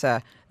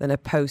better than a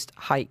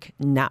post-hike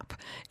nap.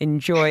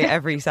 Enjoy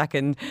every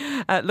second.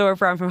 Laura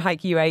Brown from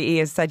Hike UAE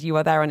has said you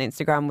are there on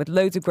Instagram with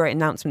loads of great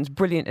announcements,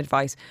 brilliant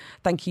advice.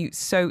 Thank you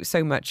so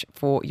much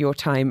for your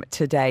time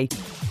today.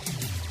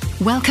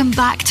 Welcome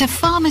back to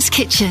Farmer's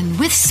Kitchen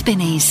with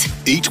Spinneys.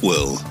 Eat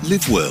well,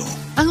 live well.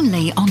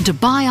 Only on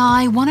Dubai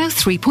Eye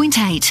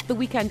 103.8. The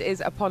weekend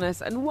is upon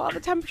us, and while the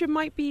temperature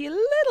might be a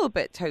little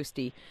bit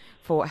toasty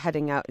for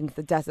heading out into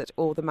the desert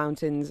or the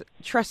mountains,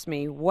 trust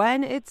me,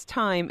 when it's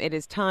time, it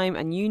is time,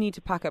 and you need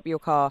to pack up your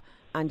car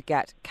and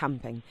get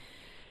camping.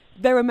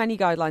 There are many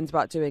guidelines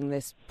about doing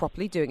this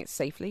properly, doing it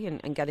safely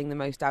and getting the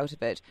most out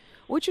of it,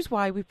 which is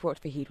why we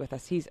brought Fahid with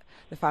us. He's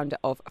the founder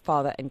of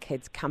Father and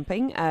Kids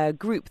Camping, a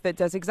group that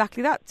does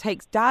exactly that,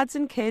 takes dads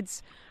and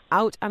kids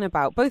out and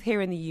about, both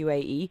here in the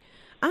UAE,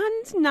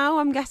 and now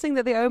I'm guessing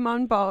that the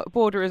Oman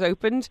border is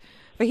opened.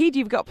 Fahid,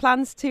 you've got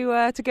plans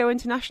to go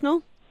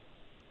international?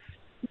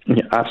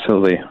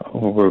 Absolutely.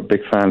 We're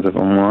big fans of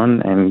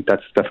Oman, and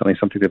that's definitely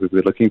something that we'll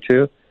be looking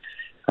to.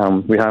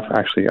 We have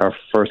actually our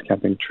first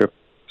camping trip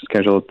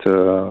scheduled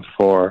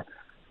for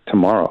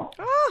tomorrow.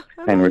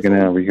 And we're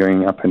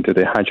going up into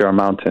the Hajar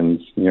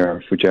Mountains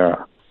near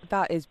Fujairah.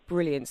 That is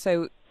brilliant.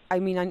 So, I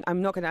mean,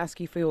 I'm not going to ask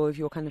you for all of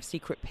your kind of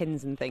secret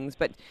pins and things,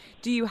 but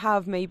do you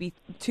have maybe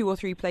 2 or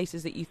 3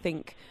 places that you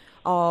think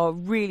are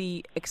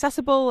really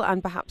accessible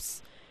and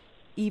perhaps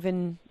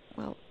even,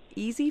 well,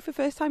 easy for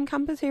first-time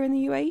campers here in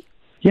the UAE?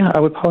 Yeah,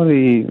 I would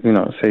probably,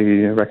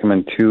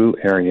 recommend 2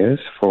 areas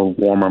for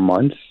warmer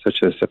months,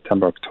 such as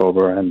September,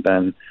 October, and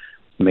then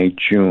May,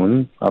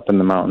 June, up in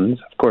the mountains.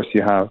 Of course,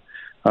 you have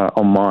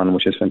Oman,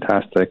 which is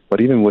fantastic, but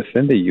even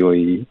within the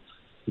UAE,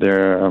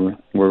 there,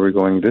 where we're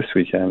going this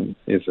weekend,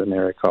 is an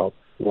area called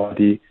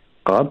Wadi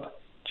Ghub,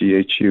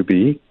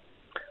 Ghub.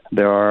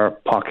 There are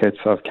pockets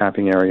of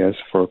camping areas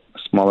for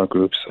smaller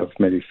groups of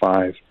maybe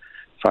 5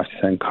 to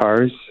 10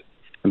 cars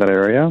in that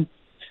area.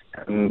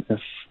 And if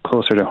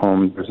closer to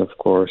home, there's, of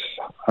course,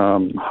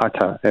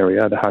 Hatta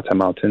area, the Hatta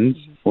Mountains,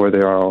 where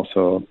there are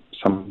also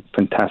some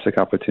fantastic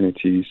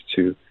opportunities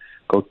to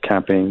go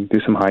camping, do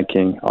some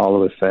hiking, all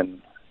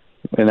within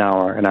an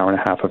hour and a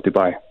half of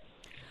Dubai.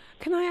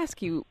 Can I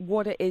ask you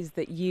what it is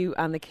that you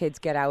and the kids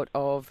get out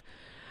of,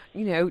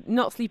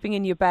 not sleeping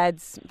in your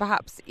beds,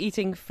 perhaps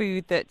eating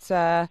food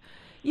that,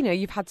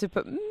 you've had to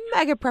put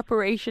mega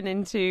preparation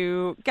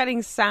into,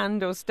 getting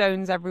sand or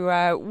stones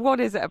everywhere? What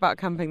is it about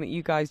camping that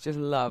you guys just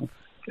love?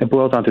 It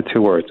boils down to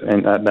 2 words,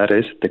 and that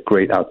is the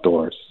great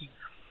outdoors.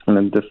 And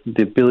then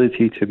the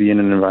ability to be in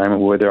an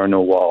environment where there are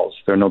no walls,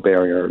 there are no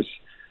barriers.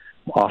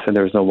 Often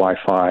there's no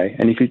Wi-Fi.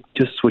 And if you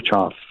just switch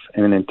off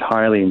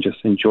entirely and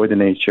just enjoy the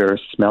nature,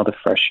 smell the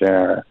fresh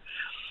air,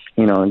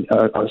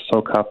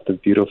 soak up the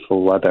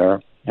beautiful weather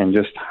and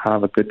just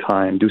have a good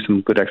time, do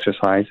some good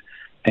exercise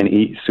and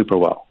eat super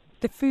well.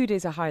 The food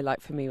is a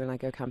highlight for me when I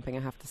go camping,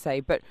 I have to say.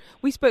 But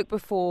we spoke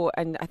before,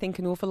 and I think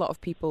an awful lot of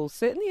people,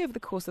 certainly over the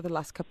course of the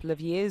last couple of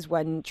years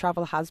when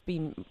travel has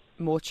been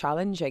more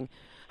challenging,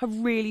 have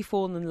really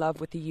fallen in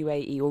love with the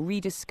UAE or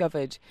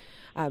rediscovered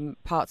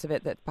parts of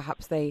it that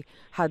perhaps they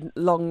had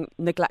long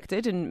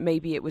neglected. And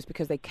maybe it was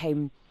because they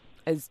came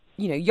as,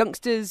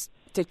 youngsters,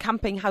 did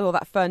camping, had all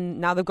that fun.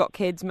 Now they've got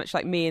kids, much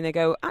like me, and they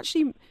go,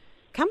 actually,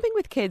 camping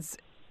with kids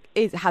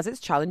has its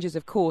challenges,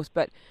 of course,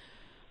 but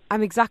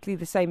I'm exactly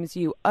the same as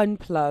you.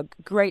 Unplug,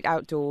 great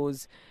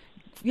outdoors,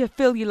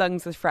 fill your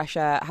lungs with fresh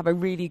air, have a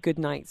really good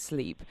night's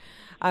sleep.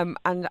 And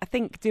I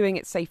think doing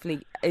it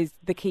safely is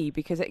the key,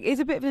 because it is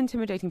a bit of an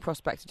intimidating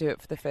prospect to do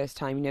it for the first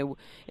time,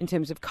 in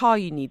terms of car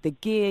you need, the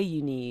gear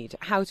you need,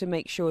 how to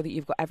make sure that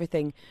you've got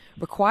everything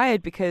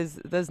required, because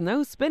there's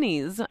no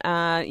spinnies,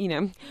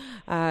 in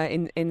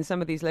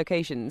some of these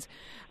locations.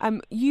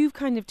 You've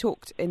kind of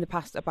talked in the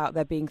past about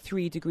there being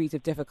 3 degrees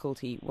of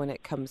difficulty when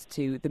it comes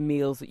to the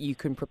meals that you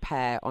can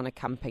prepare on a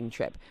camping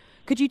trip.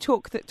 Could you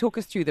talk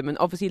us through them? And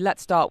obviously,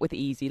 let's start with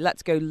easy.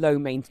 Let's go low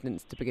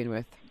maintenance to begin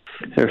with.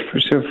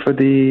 For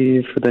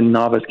the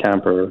novice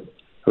camper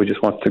who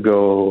just wants to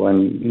go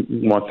and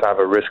wants to have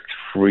a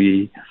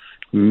risk-free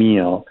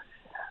meal,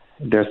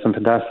 there's some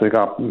fantastic,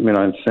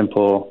 and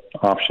simple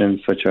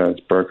options such as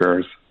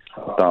burgers,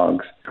 hot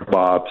dogs,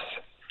 kebabs,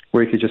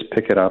 where you could just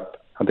pick it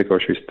up at the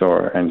grocery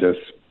store and just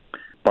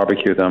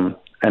barbecue them,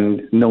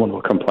 and no one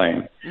will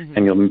complain,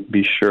 and you'll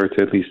be sure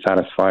to at least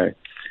satisfy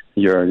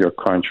your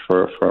crunch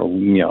for a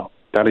meal.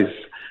 That is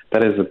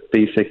the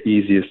basic,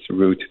 easiest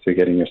route to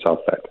getting yourself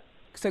fed.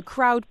 So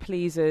crowd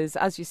pleasers,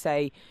 as you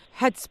say,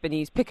 head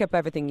spinnies, pick up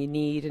everything you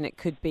need, and it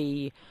could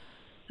be,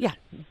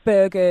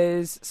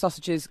 burgers,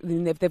 sausages.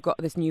 They've got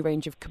this new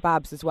range of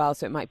kebabs as well,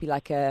 so it might be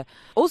like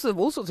also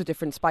all sorts of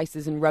different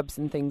spices and rubs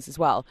and things as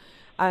well.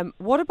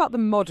 What about the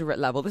moderate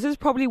level? This is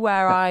probably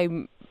where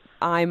I'm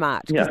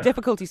at, because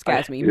difficulty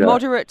scares me.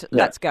 Moderate,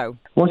 let's go.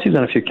 Once you've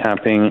done a few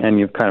camping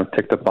and you've kind of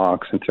ticked the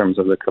box in terms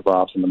of the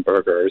kebabs and the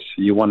burgers,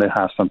 you want to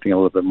have something a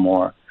little bit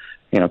more,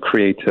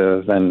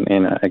 creative and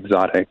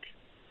exotic,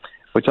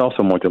 which is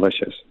also more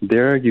delicious.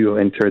 There you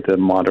enter the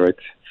moderate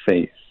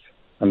phase.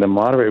 And the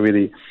moderate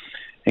really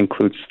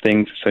includes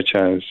things such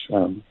as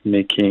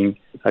making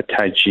a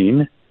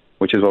tagine,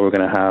 which is what we're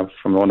going to have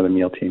from one of the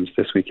meal teams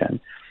this weekend.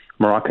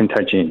 Moroccan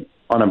tagine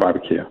on a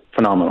barbecue.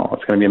 Phenomenal.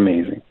 It's going to be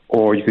amazing.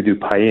 Or you could do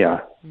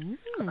paella,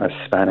 a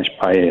Spanish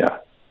paella,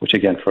 which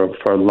again,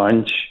 for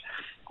lunch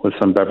with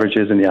some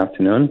beverages in the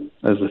afternoon,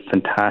 is a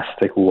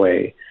fantastic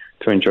way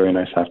to enjoy a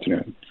nice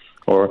afternoon.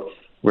 Or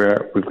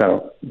we've got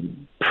a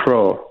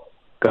pro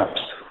Gus,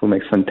 who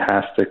makes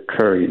fantastic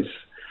curries.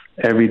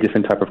 Every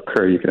different type of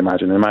curry you can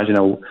imagine. Imagine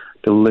a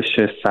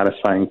delicious,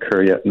 satisfying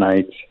curry at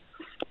night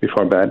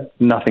before bed.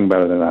 Nothing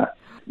better than that.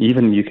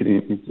 Even you could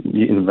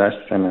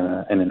invest in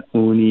an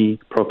Uni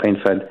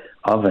propane-fed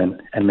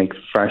oven and make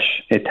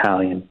fresh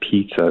Italian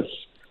pizzas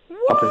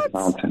up the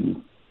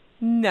mountain.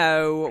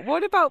 No.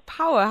 What about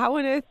power? How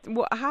on earth?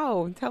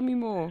 How? Tell me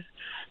more.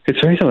 It's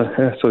very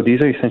similar. So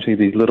these are essentially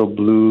these little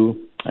blue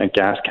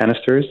gas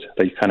canisters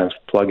that you kind of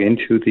plug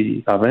into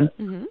the oven,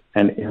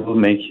 and it will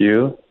make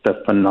you the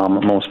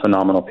most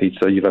phenomenal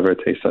pizza you've ever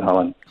tasted,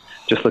 Helen.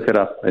 Just look it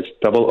up. It's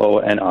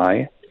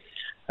OONI.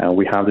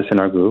 We have this in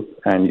our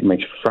group, and it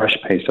makes fresh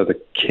paste. So the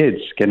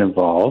kids get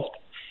involved.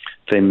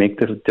 They make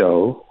the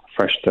dough,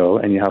 fresh dough,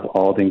 and you have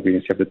all the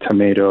ingredients. You have the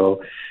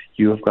tomato,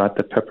 you've got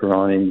the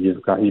pepperoni,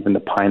 you've got even the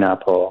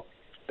pineapple.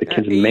 The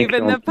kids make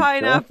even the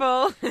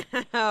pineapple.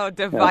 Oh,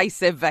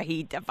 divisive,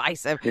 Vahid,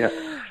 divisive. Yeah,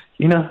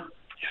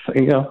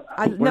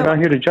 we're not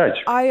here to judge.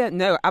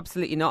 No,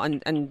 absolutely not.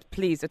 And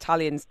please,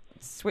 Italians,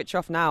 switch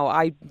off now.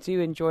 I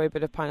do enjoy a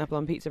bit of pineapple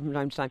on pizza from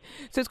time to time.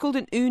 So it's called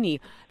an uni.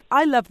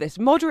 I love this.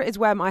 Moderate is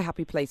where my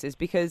happy place is,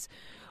 because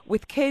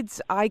with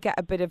kids, I get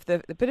a bit of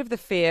the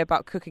fear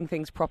about cooking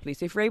things properly.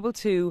 So if you're able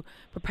to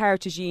prepare a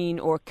tagine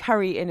or a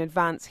curry in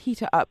advance,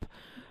 heat it up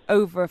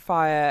over a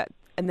fire,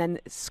 and then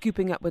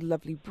scooping up with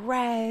lovely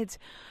bread.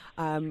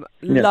 Love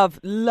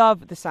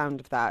the sound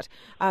of that.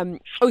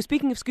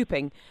 Speaking of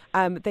scooping,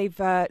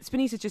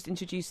 Spinneys has just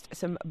introduced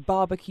some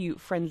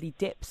barbecue-friendly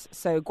dips.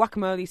 So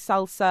guacamole,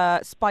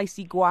 salsa,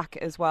 spicy guac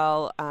as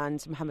well,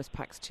 and some hummus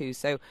packs too.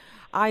 So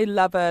I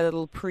love a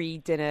little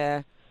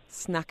pre-dinner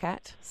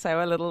snackette.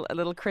 So a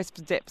little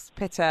crisp dips,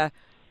 pita.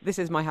 This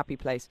is my happy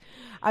place.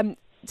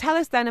 Tell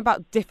us then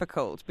about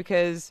difficult,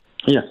 because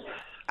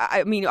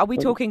I mean, are we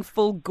talking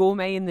full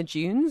gourmet in the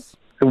dunes?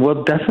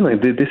 Well,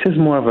 definitely. This is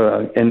more of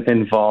an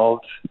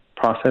involved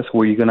process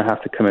where you're going to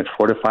have to commit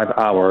 4 to 5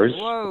 hours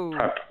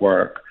prep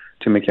work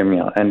to make your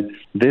meal. And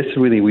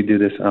we do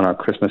this on our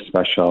Christmas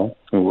special,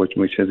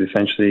 which is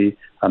essentially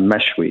a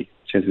meshwi,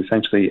 which is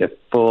essentially a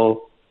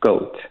full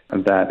goat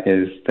that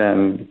is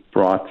then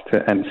brought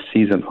to and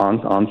seasoned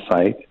on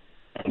site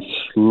and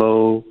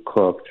slow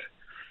cooked,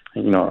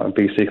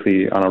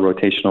 basically on a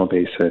rotational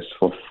basis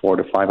for 4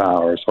 to 5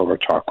 hours over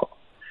charcoal.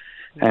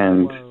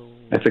 And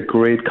it's a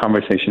great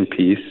conversation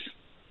piece,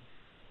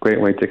 great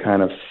way to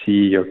kind of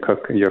see your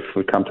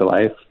food come to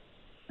life.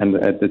 And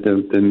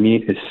the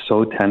meat is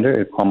so tender,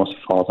 it almost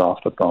falls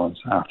off the bones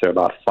after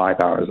about 5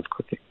 hours of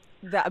cooking.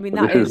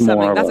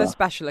 That's a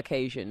special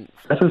occasion.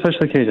 That's a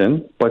special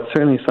occasion, but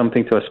certainly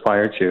something to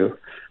aspire to,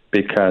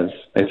 because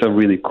it's a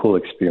really cool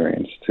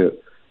experience to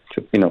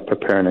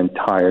prepare an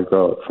entire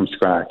goat from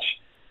scratch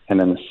and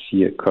then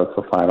see it cook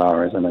for 5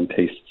 hours and then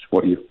taste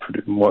what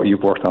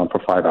you've worked on for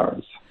 5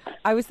 hours.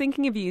 I was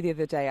thinking of you the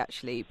other day,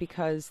 actually,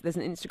 because there's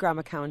an Instagram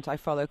account I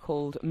follow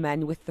called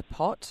Men with the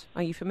Pot.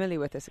 Are you familiar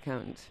with this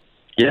account?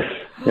 Yes.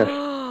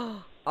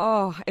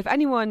 Oh, if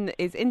anyone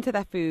is into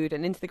their food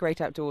and into the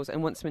great outdoors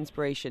and wants some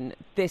inspiration,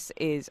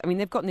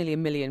 they've got nearly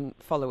 1 million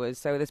followers,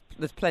 so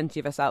there's plenty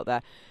of us out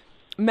there.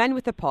 Men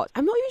with the Pot.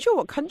 I'm not even sure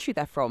what country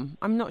they're from.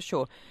 I'm not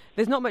sure.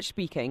 There's not much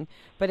speaking,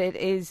 but it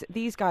is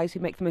these guys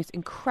who make the most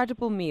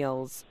incredible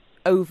meals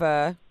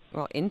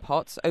in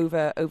pots,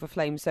 over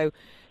flames. So,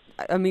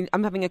 I mean,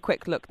 I'm having a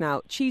quick look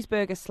now.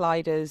 Cheeseburger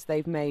sliders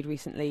they've made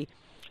recently,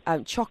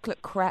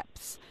 chocolate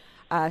crepes,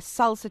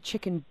 salsa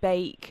chicken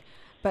bake,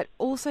 but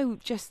also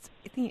you've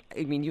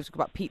talked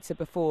about pizza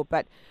before,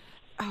 but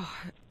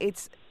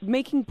it's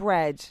making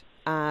bread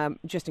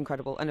just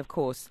incredible. And of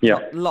course,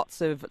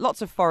 lots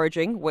of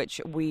foraging, which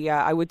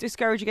I would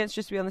discourage against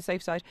just to be on the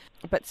safe side.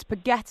 But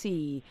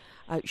spaghetti,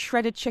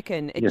 shredded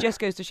chicken, it just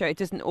goes to show it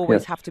doesn't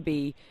always have to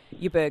be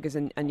your burgers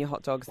and your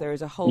hot dogs. There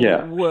is a whole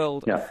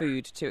world of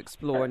food to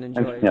explore and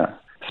enjoy.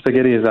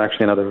 Spaghetti is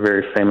actually another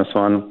very famous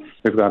one.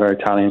 We've got our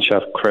Italian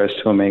chef, Chris,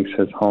 who makes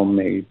his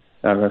homemade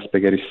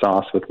spaghetti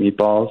sauce with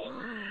meatballs,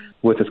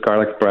 with his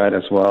garlic bread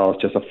as well.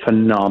 It's just a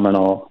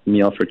phenomenal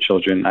meal for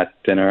children at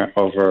dinner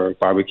over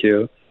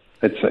barbecue.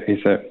 I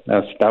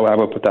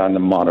would put that in the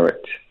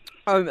moderate.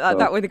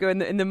 That would go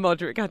in the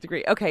moderate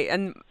category. Okay,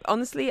 and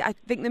honestly, I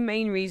think the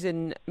main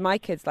reason my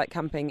kids like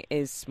camping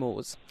is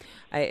s'mores.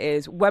 It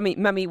is,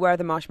 Mummy, where are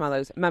the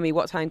marshmallows? Mummy,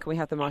 what time can we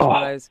have the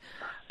marshmallows?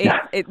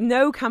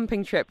 No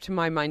camping trip, to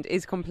my mind,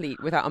 is complete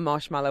without a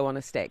marshmallow on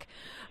a stick.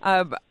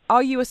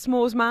 Are you a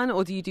s'mores man,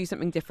 or do you do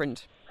something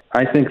different?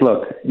 I think,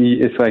 look,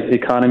 it's like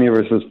economy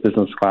versus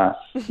business class.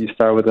 You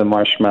start with a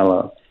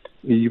marshmallow.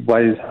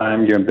 By the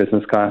time you're in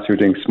business class, you're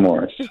doing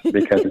s'mores,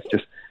 because it's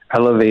just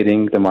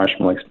elevating the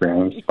marshmallow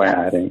experience by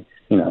adding,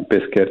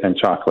 biscuit and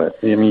chocolate.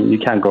 I mean, you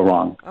can't go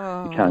wrong.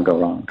 You can't go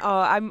wrong.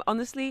 I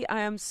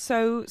am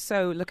so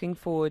looking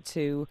forward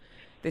to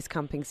this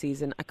camping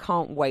season. I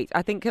can't wait.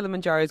 I think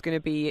Kilimanjaro is going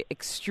to be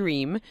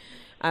extreme.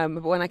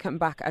 But when I come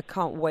back, I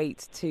can't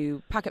wait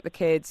to pack up the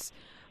kids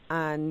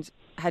and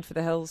head for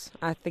the hills.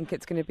 I think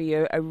it's going to be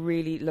a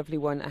really lovely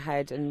one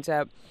ahead. And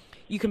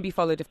you can be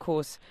followed, of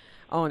course,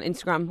 on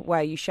Instagram,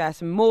 where you share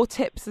some more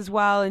tips as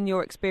well and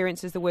your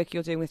experiences, the work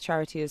you're doing with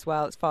charity as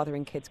well. It's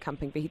Fathering Kids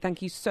Camping. Vahid,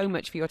 thank you so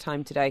much for your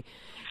time today.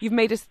 You've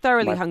made us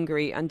thoroughly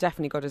hungry and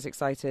definitely got us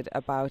excited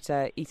about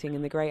eating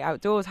in the great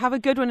outdoors. Have a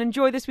good one.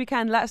 Enjoy this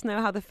weekend. Let us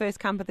know how the first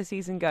camp of the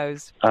season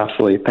goes.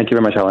 Absolutely. Thank you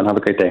very much, Helen. Have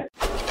a great day.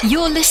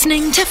 You're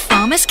listening to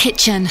Farmer's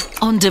Kitchen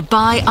on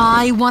Dubai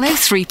Eye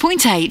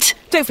 103.8.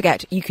 Don't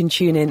forget, you can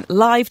tune in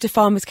live to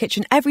Farmer's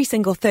Kitchen every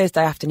single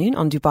Thursday afternoon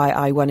on Dubai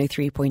Eye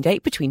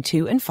 103.8 between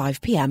 2 and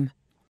 5 p.m.